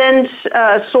things then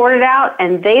sorted out,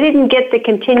 and they didn't get the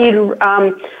continued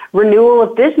renewal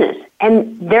of business.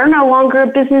 And they're no longer a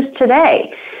business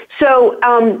today. So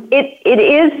it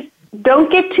is,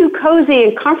 don't get too cozy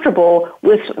and comfortable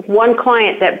with one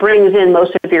client that brings in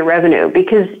most of your revenue,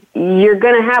 because you're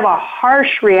going to have a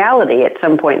harsh reality at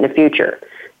some point in the future.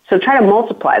 So try to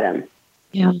multiply them.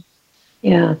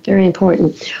 Yeah, very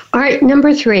important. All right,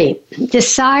 number 3,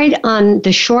 decide on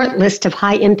the short list of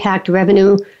high-impact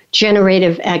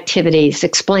revenue-generative activities.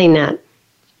 Explain that.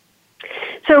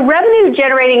 So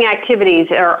revenue-generating activities,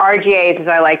 or RGAs as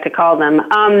I like to call them,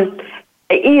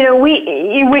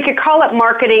 we could call it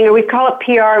marketing, or we call it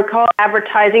PR, we call it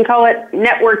advertising, call it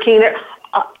networking.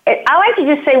 I like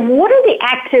to just say, what are the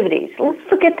activities? Let's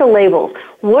forget the labels.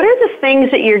 What are the things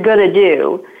that you're going to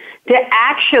do to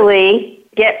actually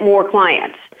get more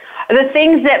clients? The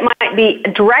things that might be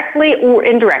directly or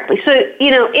indirectly. So,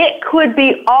 it could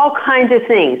be all kinds of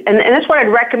things. And that's what I'd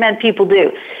recommend people do,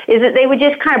 is that they would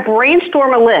just kind of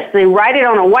brainstorm a list. They write it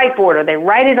on a whiteboard, or they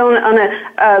write it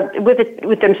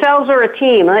with themselves or a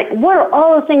team. Like, what are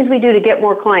all the things we do to get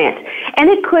more clients? And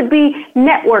it could be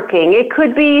networking. It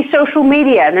could be social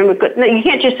media. And you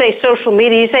can't just say social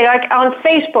media. You say like on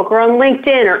Facebook or on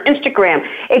LinkedIn or Instagram.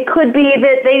 It could be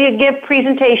that they give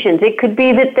presentations. It could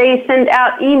be that they send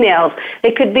out emails.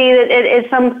 It could be that it's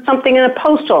something in a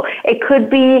postal. It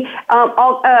could be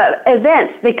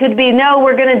events. It could be,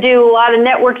 we're going to do a lot of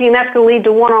networking, and that's going to lead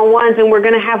to one-on-ones, and we're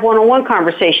going to have one-on-one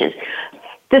conversations.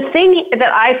 The thing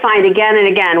that I find again and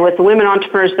again with the women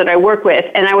entrepreneurs that I work with,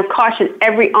 and I would caution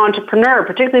every entrepreneur,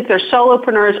 particularly if they're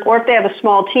solopreneurs or if they have a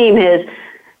small team, is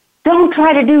don't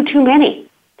try to do too many.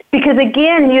 Because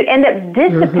again, you end up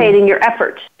dissipating your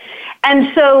efforts.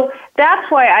 And so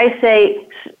that's why I say,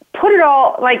 put it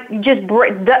all, just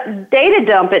data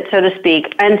dump it, so to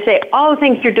speak, and say all the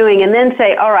things you're doing, and then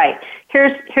say, all right,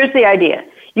 here's the idea.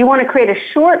 You want to create a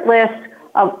short list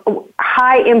of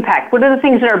high impact. What are the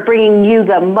things that are bringing you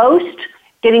the most,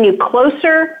 getting you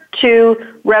closer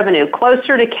to revenue,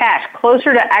 closer to cash,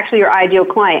 closer to actually your ideal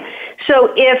client?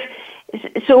 So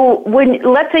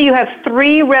let's say you have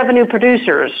 3 revenue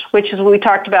producers, which is what we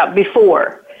talked about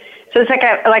before. So it's like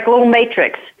a little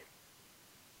matrix.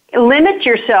 Limit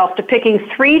yourself to picking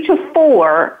 3 to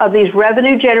 4 of these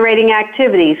revenue-generating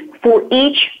activities for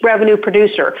each revenue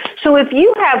producer. So if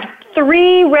you have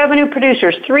 3 revenue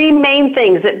producers, 3 main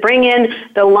things that bring in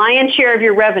the lion's share of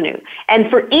your revenue, and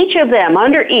for each of them,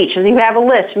 under each, and you have a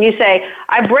list, and you say,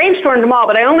 I brainstormed them all,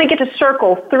 but I only get to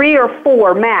circle 3 or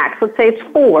 4 max, let's say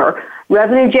it's 4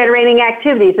 revenue-generating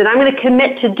activities that I'm going to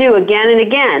commit to do again and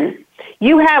again,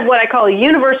 you have what I call a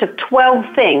universe of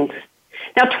 12 things.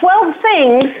 Now, 12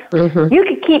 things you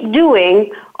could keep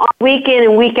doing on a week in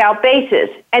and week out basis.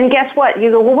 And guess what?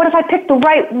 You go, well, what if I pick the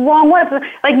wrong one?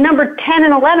 Like number 10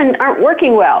 and 11 aren't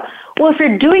working well. Well, if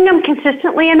you're doing them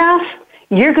consistently enough,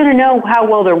 you're going to know how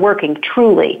well they're working,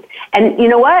 truly. And you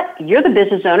know what? You're the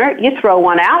business owner. You throw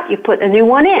one out, you put a new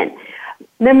one in.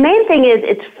 The main thing is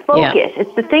it's focus. Yeah.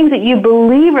 It's the things that you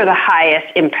believe are the highest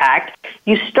impact.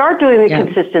 You start doing it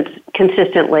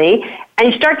consistently,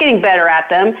 and you start getting better at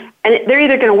them, and they're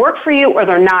either going to work for you or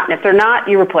they're not. And if they're not,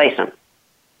 you replace them.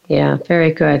 Yeah,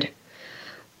 very good.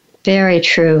 Very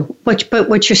true. But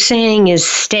what you're saying is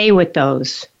stay with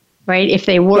those, right? If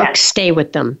they work, stay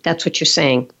with them. That's what you're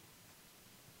saying.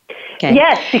 Okay.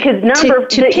 Yes, because number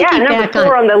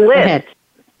 4 on the list.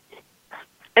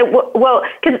 Well,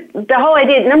 because the whole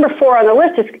idea, number 4 on the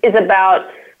list is about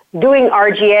doing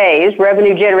RGAs,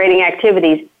 revenue-generating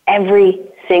activities, every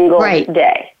single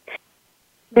day.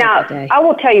 Now, I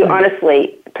will tell you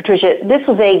honestly, Patricia, this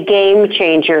was a game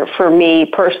changer for me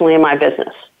personally in my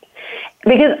business.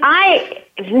 Because I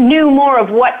knew more of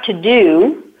what to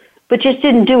do but just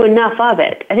didn't do enough of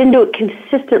it. I didn't do it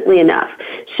consistently enough.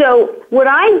 So what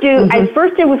I do, I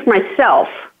first did with myself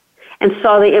and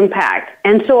saw the impact.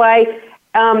 And so I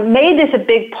made this a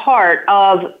big part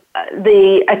of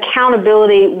the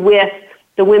accountability with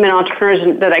the women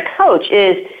entrepreneurs that I coach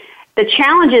is the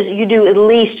challenge is you do at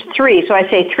least 3, so I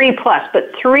say 3+,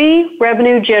 but 3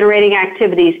 revenue-generating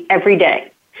activities every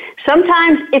day.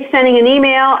 Sometimes it's sending an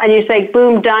email and you say,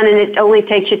 boom, done, and it only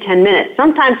takes you 10 minutes.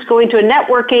 Sometimes going to a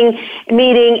networking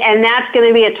meeting, and that's going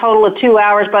to be a total of 2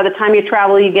 hours. By the time you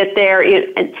travel, you get there.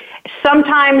 And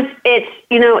sometimes it's,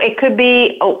 it could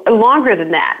be longer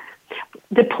than that.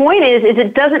 The point is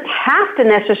it doesn't have to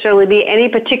necessarily be any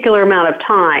particular amount of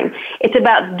time. It's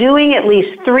about doing at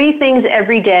least 3 things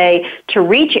every day to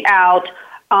reach out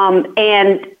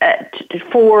and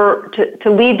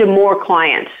to lead to more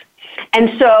clients.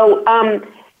 And so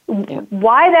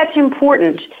why that's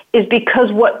important is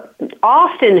because what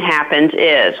often happens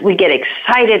is we get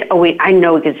excited. I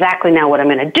know exactly now what I'm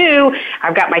going to do.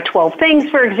 I've got my 12 things,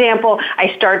 for example.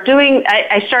 I start doing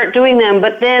them,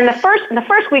 but then the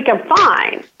first week I'm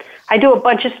fine. I do a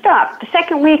bunch of stuff. The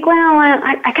second week,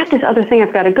 I got this other thing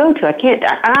I've got to go to.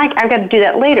 I've got to do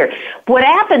that later. What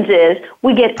happens is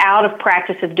we get out of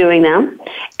practice of doing them,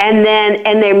 and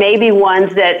there may be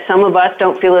ones that some of us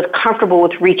don't feel as comfortable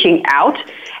with reaching out,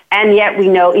 and yet we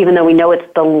know, even though we know it's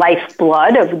the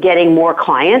lifeblood of getting more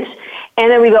clients, and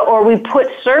then we go, or we put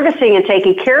servicing and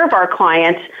taking care of our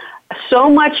clients so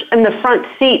much in the front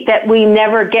seat that we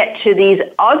never get to these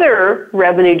other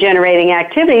revenue-generating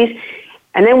activities.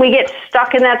 And then we get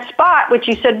stuck in that spot, which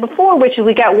you said before, which is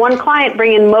we got one client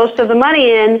bringing most of the money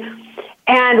in,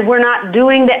 and we're not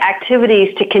doing the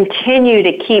activities to continue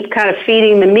to keep kind of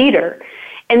feeding the meter.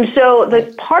 And so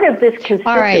the part of this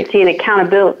consistency and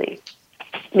accountability,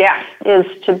 is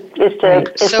to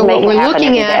so make what we're it happen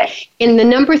looking every at day. in the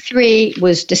number 3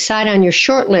 was decide on your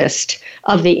short list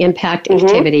of the impact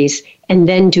activities and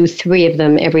then do 3 of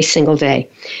them every single day.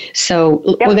 So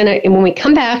we're going to, when we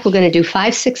come back, we're going to do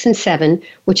 5, 6, and 7,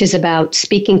 which is about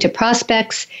speaking to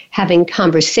prospects, having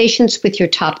conversations with your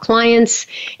top clients,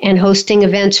 and hosting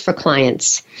events for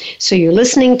clients. So you're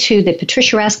listening to the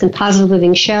Patricia Raskin Positive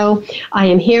Living Show. I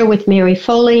am here with Mary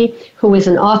Foley, who is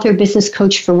an author, business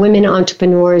coach for women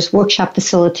entrepreneurs, workshop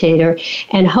facilitator,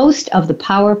 and host of the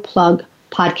P.O.W.E.R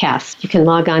podcast. You can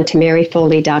log on to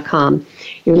maryfoley.com.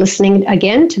 You're listening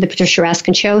again to the Patricia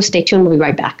Raskin Show. Stay tuned. We'll be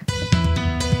right back.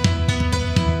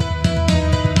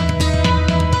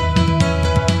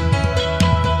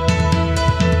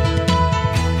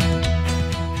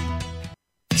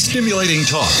 Stimulating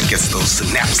talk gets those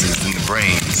synapses in the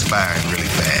brain firing really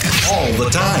fast. all the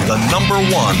time. The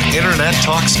 #1 internet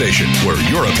talk station where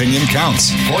your opinion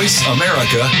counts.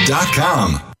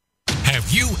 VoiceAmerica.com.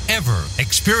 Have you ever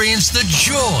experienced the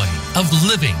joy of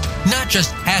living? Not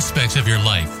just aspects of your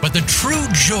life, but the true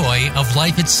joy of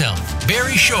life itself.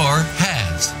 Barry Shore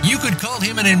has. You could call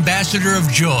him an ambassador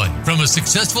of joy. From a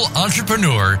successful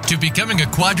entrepreneur to becoming a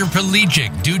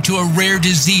quadriplegic due to a rare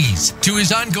disease, to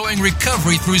his ongoing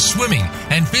recovery through swimming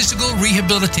and physical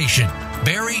rehabilitation.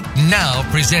 Barry now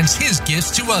presents his gifts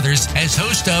to others as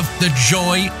host of The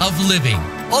Joy of Living.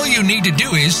 All you need to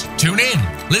do is tune in.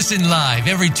 Listen live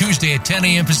every Tuesday at 10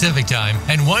 a.m. Pacific Time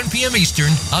and 1 p.m.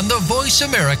 Eastern on the Voice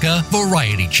America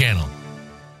Variety Channel.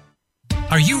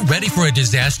 Are you ready for a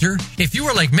disaster? If you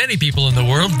are like many people in the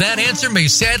world, that answer may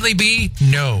sadly be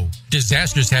no.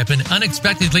 Disasters happen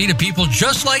unexpectedly to people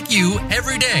just like you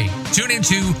every day. Tune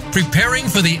into Preparing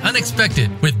for the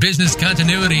Unexpected with business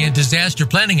continuity and disaster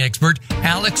planning expert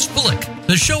Alex Fullick.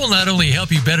 The show will not only help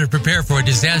you better prepare for a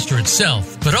disaster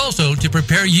itself, but also to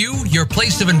prepare you, your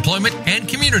place of employment, and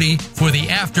community for the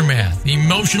aftermath,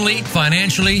 emotionally,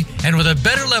 financially, and with a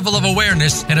better level of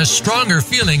awareness and a stronger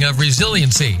feeling of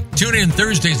resiliency. Tune in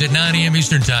Thursdays at 9 a.m.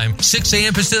 Eastern Time, 6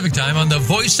 a.m. Pacific Time on the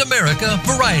Voice America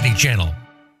Variety Channel.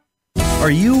 Are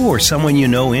you or someone you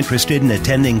know interested in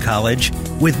attending college?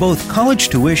 With both college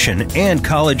tuition and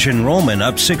college enrollment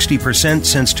up 60%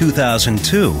 since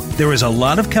 2002, there is a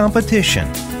lot of competition,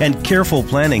 and careful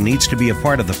planning needs to be a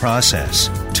part of the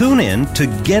process. Tune in to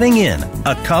Getting In,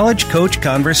 a college coach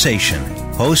conversation,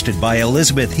 hosted by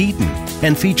Elizabeth Heaton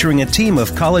and featuring a team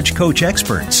of college coach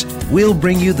experts. We'll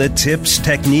bring you the tips,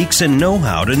 techniques, and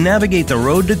know-how to navigate the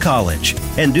road to college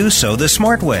and do so the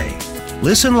smart way.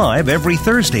 Listen live every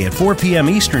Thursday at 4 p.m.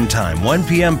 Eastern Time, 1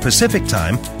 p.m. Pacific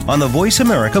Time on the Voice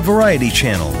America Variety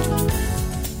Channel.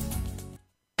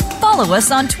 Follow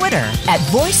us on Twitter at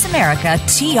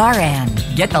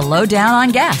VoiceAmericaTRN. Get the lowdown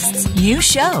on guests, new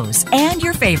shows, and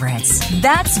your favorites.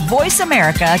 That's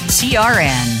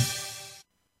VoiceAmericaTRN.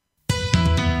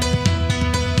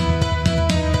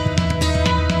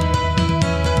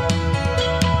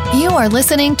 You are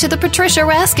listening to The Patricia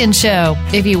Raskin Show.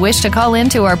 If you wish to call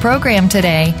into our program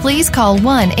today, please call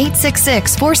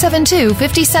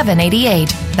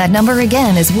 1-866-472-5788. That number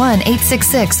again is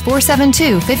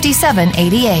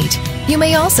 1-866-472-5788. You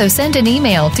may also send an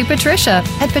email to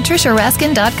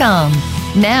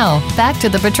patricia@patriciaraskin.com. Now, back to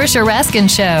The Patricia Raskin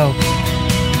Show.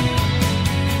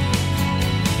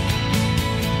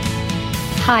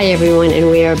 Hi, everyone,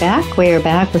 and we are back. We are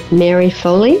back with Mary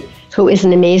Foley, who is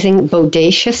an amazing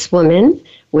Bodacious woman,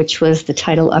 which was the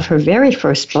title of her very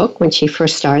first book when she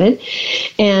first started.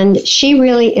 And she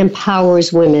really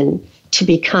empowers women to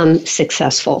become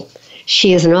successful.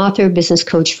 She is an author, business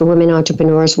coach for women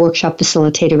entrepreneurs, workshop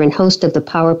facilitator, and host of the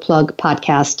P.O.W.E.R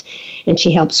podcast. And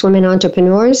she helps women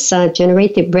entrepreneurs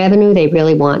generate the revenue they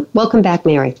really want. Welcome back,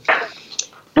 Mary.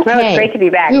 Okay. Well, it's great to be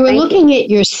back. We were looking at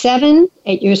your seven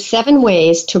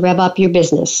ways to rev up your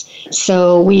business.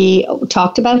 So we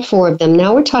talked about 4 of them.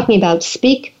 Now we're talking about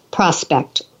speak,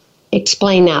 prospect.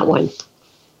 Explain that one.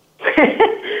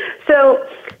 So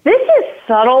this is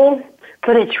subtle,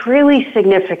 but it's really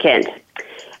significant.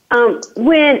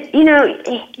 When,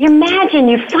 you imagine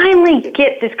you finally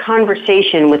get this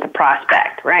conversation with the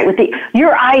prospect, right, with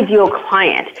your ideal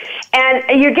client, and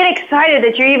you get excited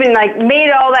that you even made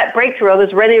all that breakthrough, all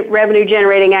those revenue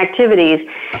generating activities,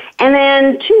 and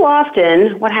then too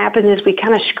often what happens is we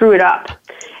kind of screw it up,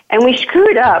 and we screw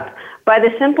it up by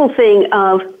the simple thing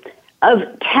of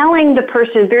telling the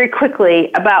person very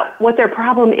quickly about what their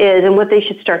problem is and what they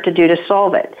should start to do to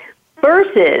solve it,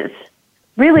 versus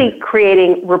really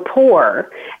creating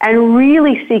rapport and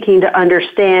really seeking to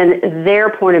understand their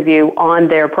point of view on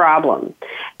their problem.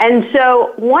 And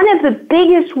so one of the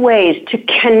biggest ways to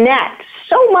connect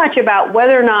so much about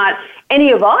whether or not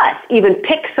any of us even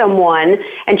pick someone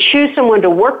and choose someone to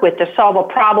work with to solve a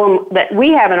problem that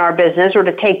we have in our business or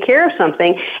to take care of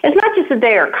something is not just that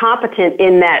they are competent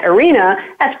in that arena.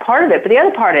 That's part of it. But the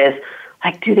other part is,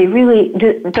 do they really,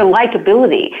 the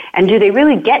likability, and do they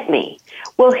really get me?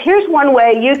 Well, here's one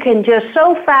way you can just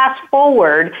so fast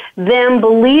forward them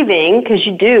believing, because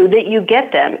you do, that you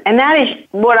get them. And that is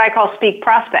what I call speak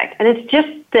prospect. And it's just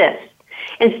this.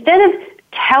 Instead of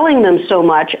telling them so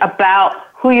much about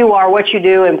who you are, what you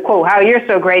do, and, quote, how you're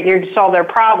so great and you're to solve their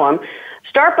problem,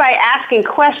 start by asking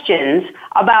questions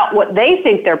about what they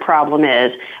think their problem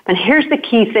is. And here's the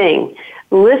key thing.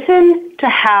 Listen to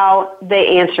how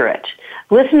they answer it.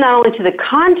 Listen not only to the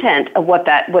content of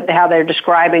how they're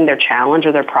describing their challenge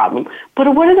or their problem, but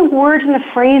what are the words and the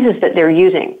phrases that they're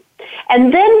using.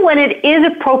 And then when it is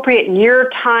appropriate in your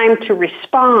time to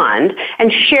respond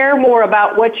and share more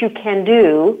about what you can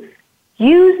do,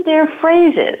 use their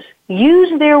phrases,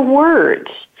 use their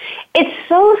words. It's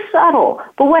so subtle,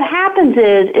 but what happens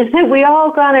is that we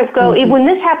all kind of go, when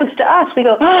this happens to us, we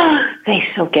go, they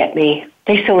so get me.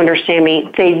 They so understand me.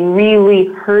 They really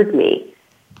heard me.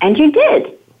 And you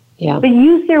did. Yeah. But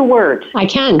use their words. I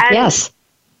can, yes.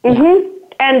 Mm-hmm.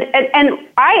 And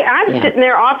I'm sitting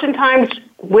there oftentimes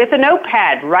with a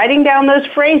notepad, writing down those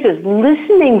phrases,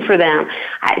 listening for them.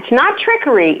 It's not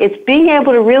trickery. It's being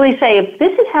able to really say, if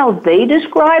this is how they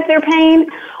describe their pain,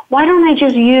 why don't I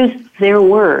just use their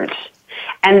words?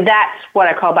 And that's what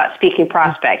I call about speaking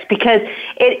prospects, because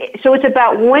it's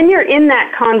about when you're in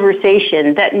that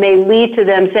conversation that may lead to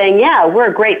them saying, yeah, we're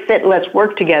a great fit, let's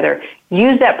work together.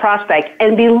 Use that prospect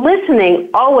and be listening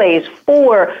always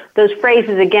for those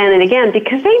phrases again and again,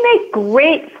 because they make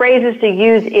great phrases to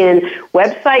use in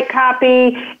website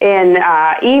copy, in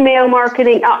email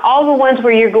marketing, all the ones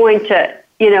where you're going to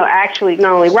actually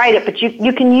not only write it, but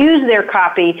you can use their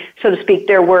copy, so to speak,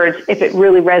 their words, if it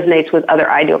really resonates with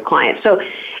other ideal clients. So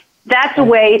that's a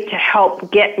way to help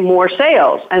get more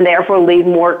sales and therefore lead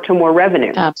to more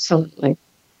revenue. Absolutely.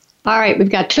 All right,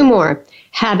 we've got 2 more.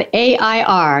 Have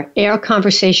AIR, air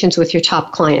conversations with your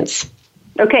top clients.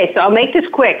 Okay, so I'll make this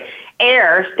quick.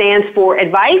 AIR stands for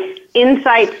advice,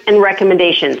 insights, and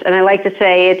recommendations. And I like to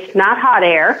say it's not hot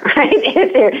air, right?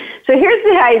 It's air. So here's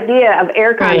the idea of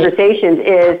AIR conversations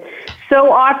is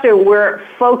so often we're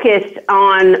focused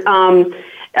on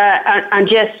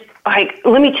just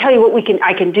let me tell you what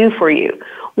I can do for you.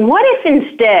 What if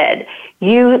instead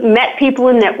you met people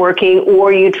in networking,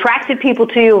 or you attracted people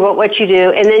to you about what you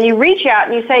do, and then you reach out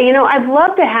and you say, I'd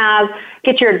love to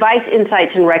get your advice,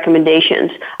 insights, and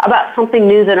recommendations about something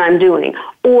new that I'm doing,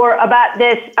 or about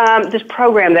this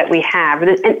program that we have.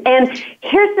 And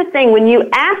here's the thing, when you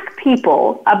ask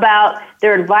people about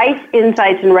their advice,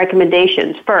 insights, and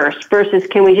recommendations first, versus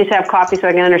can we just have coffee so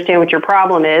I can understand what your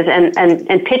problem is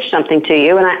and pitch something to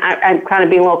you, and I'm kind of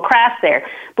being a little crass there,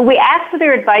 but we ask for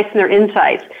their advice and their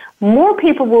insights, more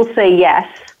people will say yes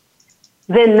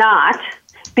than not,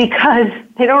 because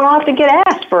they don't often get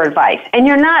asked for advice. And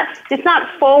it's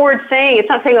not forward saying, it's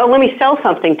not saying, oh, let me sell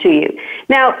something to you.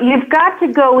 Now, you've got to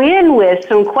go in with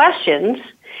some questions,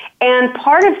 and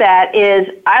part of that is,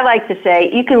 I like to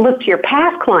say, you can look to your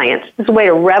past clients. This is a way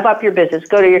to rev up your business.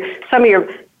 Go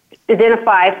to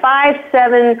identify 5,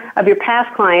 7 of your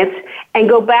past clients and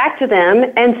go back to them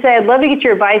and say, I'd love to get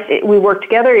your advice. We work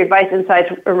together, your advice, insights,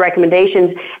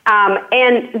 recommendations.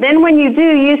 And then when you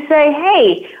do, you say,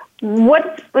 hey,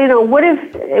 what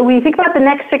if, when you think about the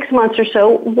next 6 months or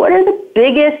so, what are the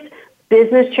biggest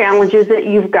business challenges that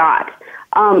you've got?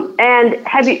 And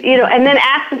have you, and then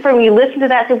ask them when you listen to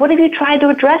that, say, what have you tried to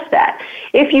address that?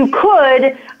 If you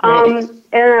could,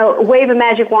 wave a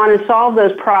magic wand and solve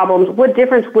those problems, what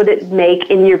difference would it make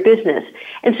in your business?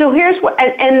 And so here's what,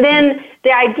 and then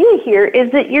the idea here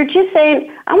is that you're just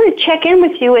saying, I'm going to check in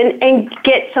with you and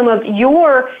get some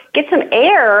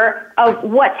air of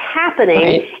what's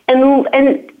happening,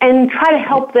 and try to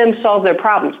help them solve their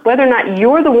problems, whether or not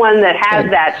you're the one that has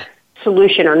that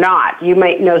solution or not. You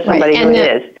might know somebody who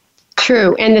is.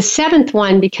 True. And the 7th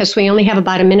one, because we only have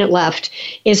about a minute left,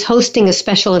 is hosting a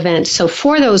special event. So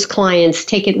for those clients,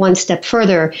 take it one step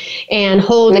further and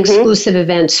hold exclusive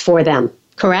events for them.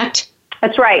 Correct?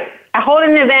 That's right. I hold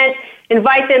an event,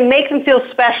 invite them, make them feel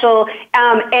special,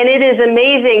 and it is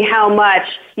amazing how much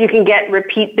you can get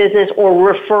repeat business or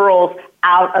referrals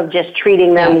out of just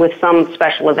treating them with some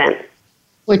special event.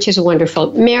 Which is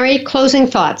wonderful. Mary, closing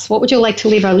thoughts. What would you like to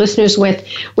leave our listeners with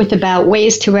about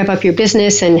ways to rev up your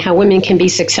business and how women can be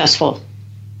successful?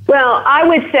 Well, I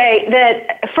would say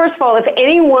that, first of all, if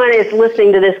anyone is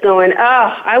listening to this going,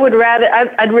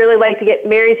 I'd really like to get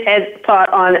Mary's head thought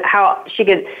on how she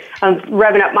could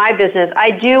revving up my business,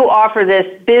 I do offer this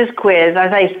biz quiz. I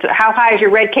say, how high is your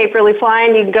red cape really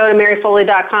flying? You can go to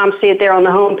maryfoley.com, see it there on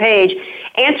the home page.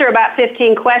 Answer about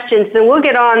 15 questions, then we'll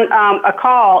get on a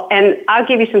call, and I'll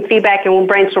give you some feedback, and we'll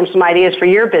brainstorm some ideas for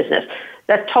your business.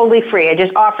 That's totally free. I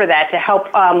just offer that to help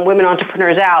women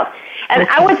entrepreneurs out. And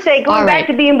I would say, going back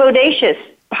to being bodacious,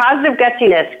 positive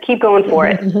gutsiness, keep going for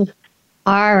it.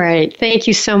 All right. Thank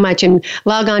you so much. And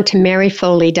log on to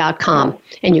maryfoley.com,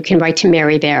 and you can write to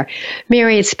Mary there.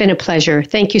 Mary, it's been a pleasure.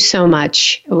 Thank you so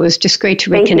much. It was just great to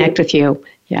reconnect with you.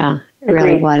 Yeah. It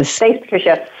really was. Thanks,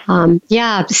 Patricia.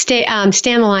 Stay on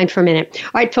the line for a minute.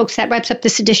 All right, folks, that wraps up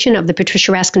this edition of the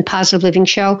Patricia Raskin Positive Living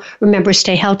Show. Remember,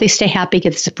 stay healthy, stay happy,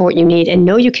 get the support you need, and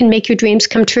know you can make your dreams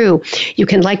come true. You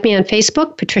can like me on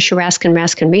Facebook, Patricia Raskin,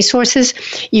 Raskin Resources.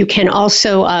 You can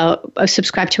also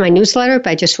subscribe to my newsletter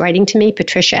by just writing to me,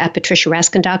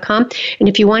 patricia@patriciaraskin.com. And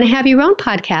if you want to have your own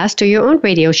podcast or your own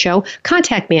radio show,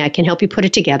 contact me. I can help you put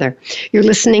it together.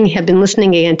 Have been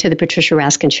listening again to the Patricia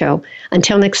Raskin Show.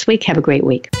 Until next week, have a great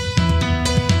week.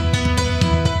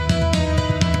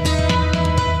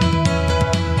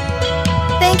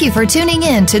 Thank you for tuning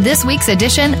in to this week's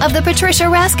edition of the Patricia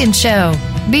Raskin Show.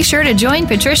 Be sure to join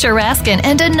Patricia Raskin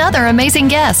and another amazing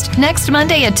guest next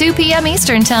Monday at 2 p.m.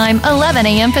 Eastern Time, 11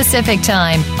 a.m. Pacific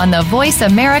Time on the Voice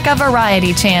America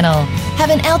Variety Channel. Have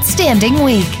an outstanding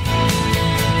week.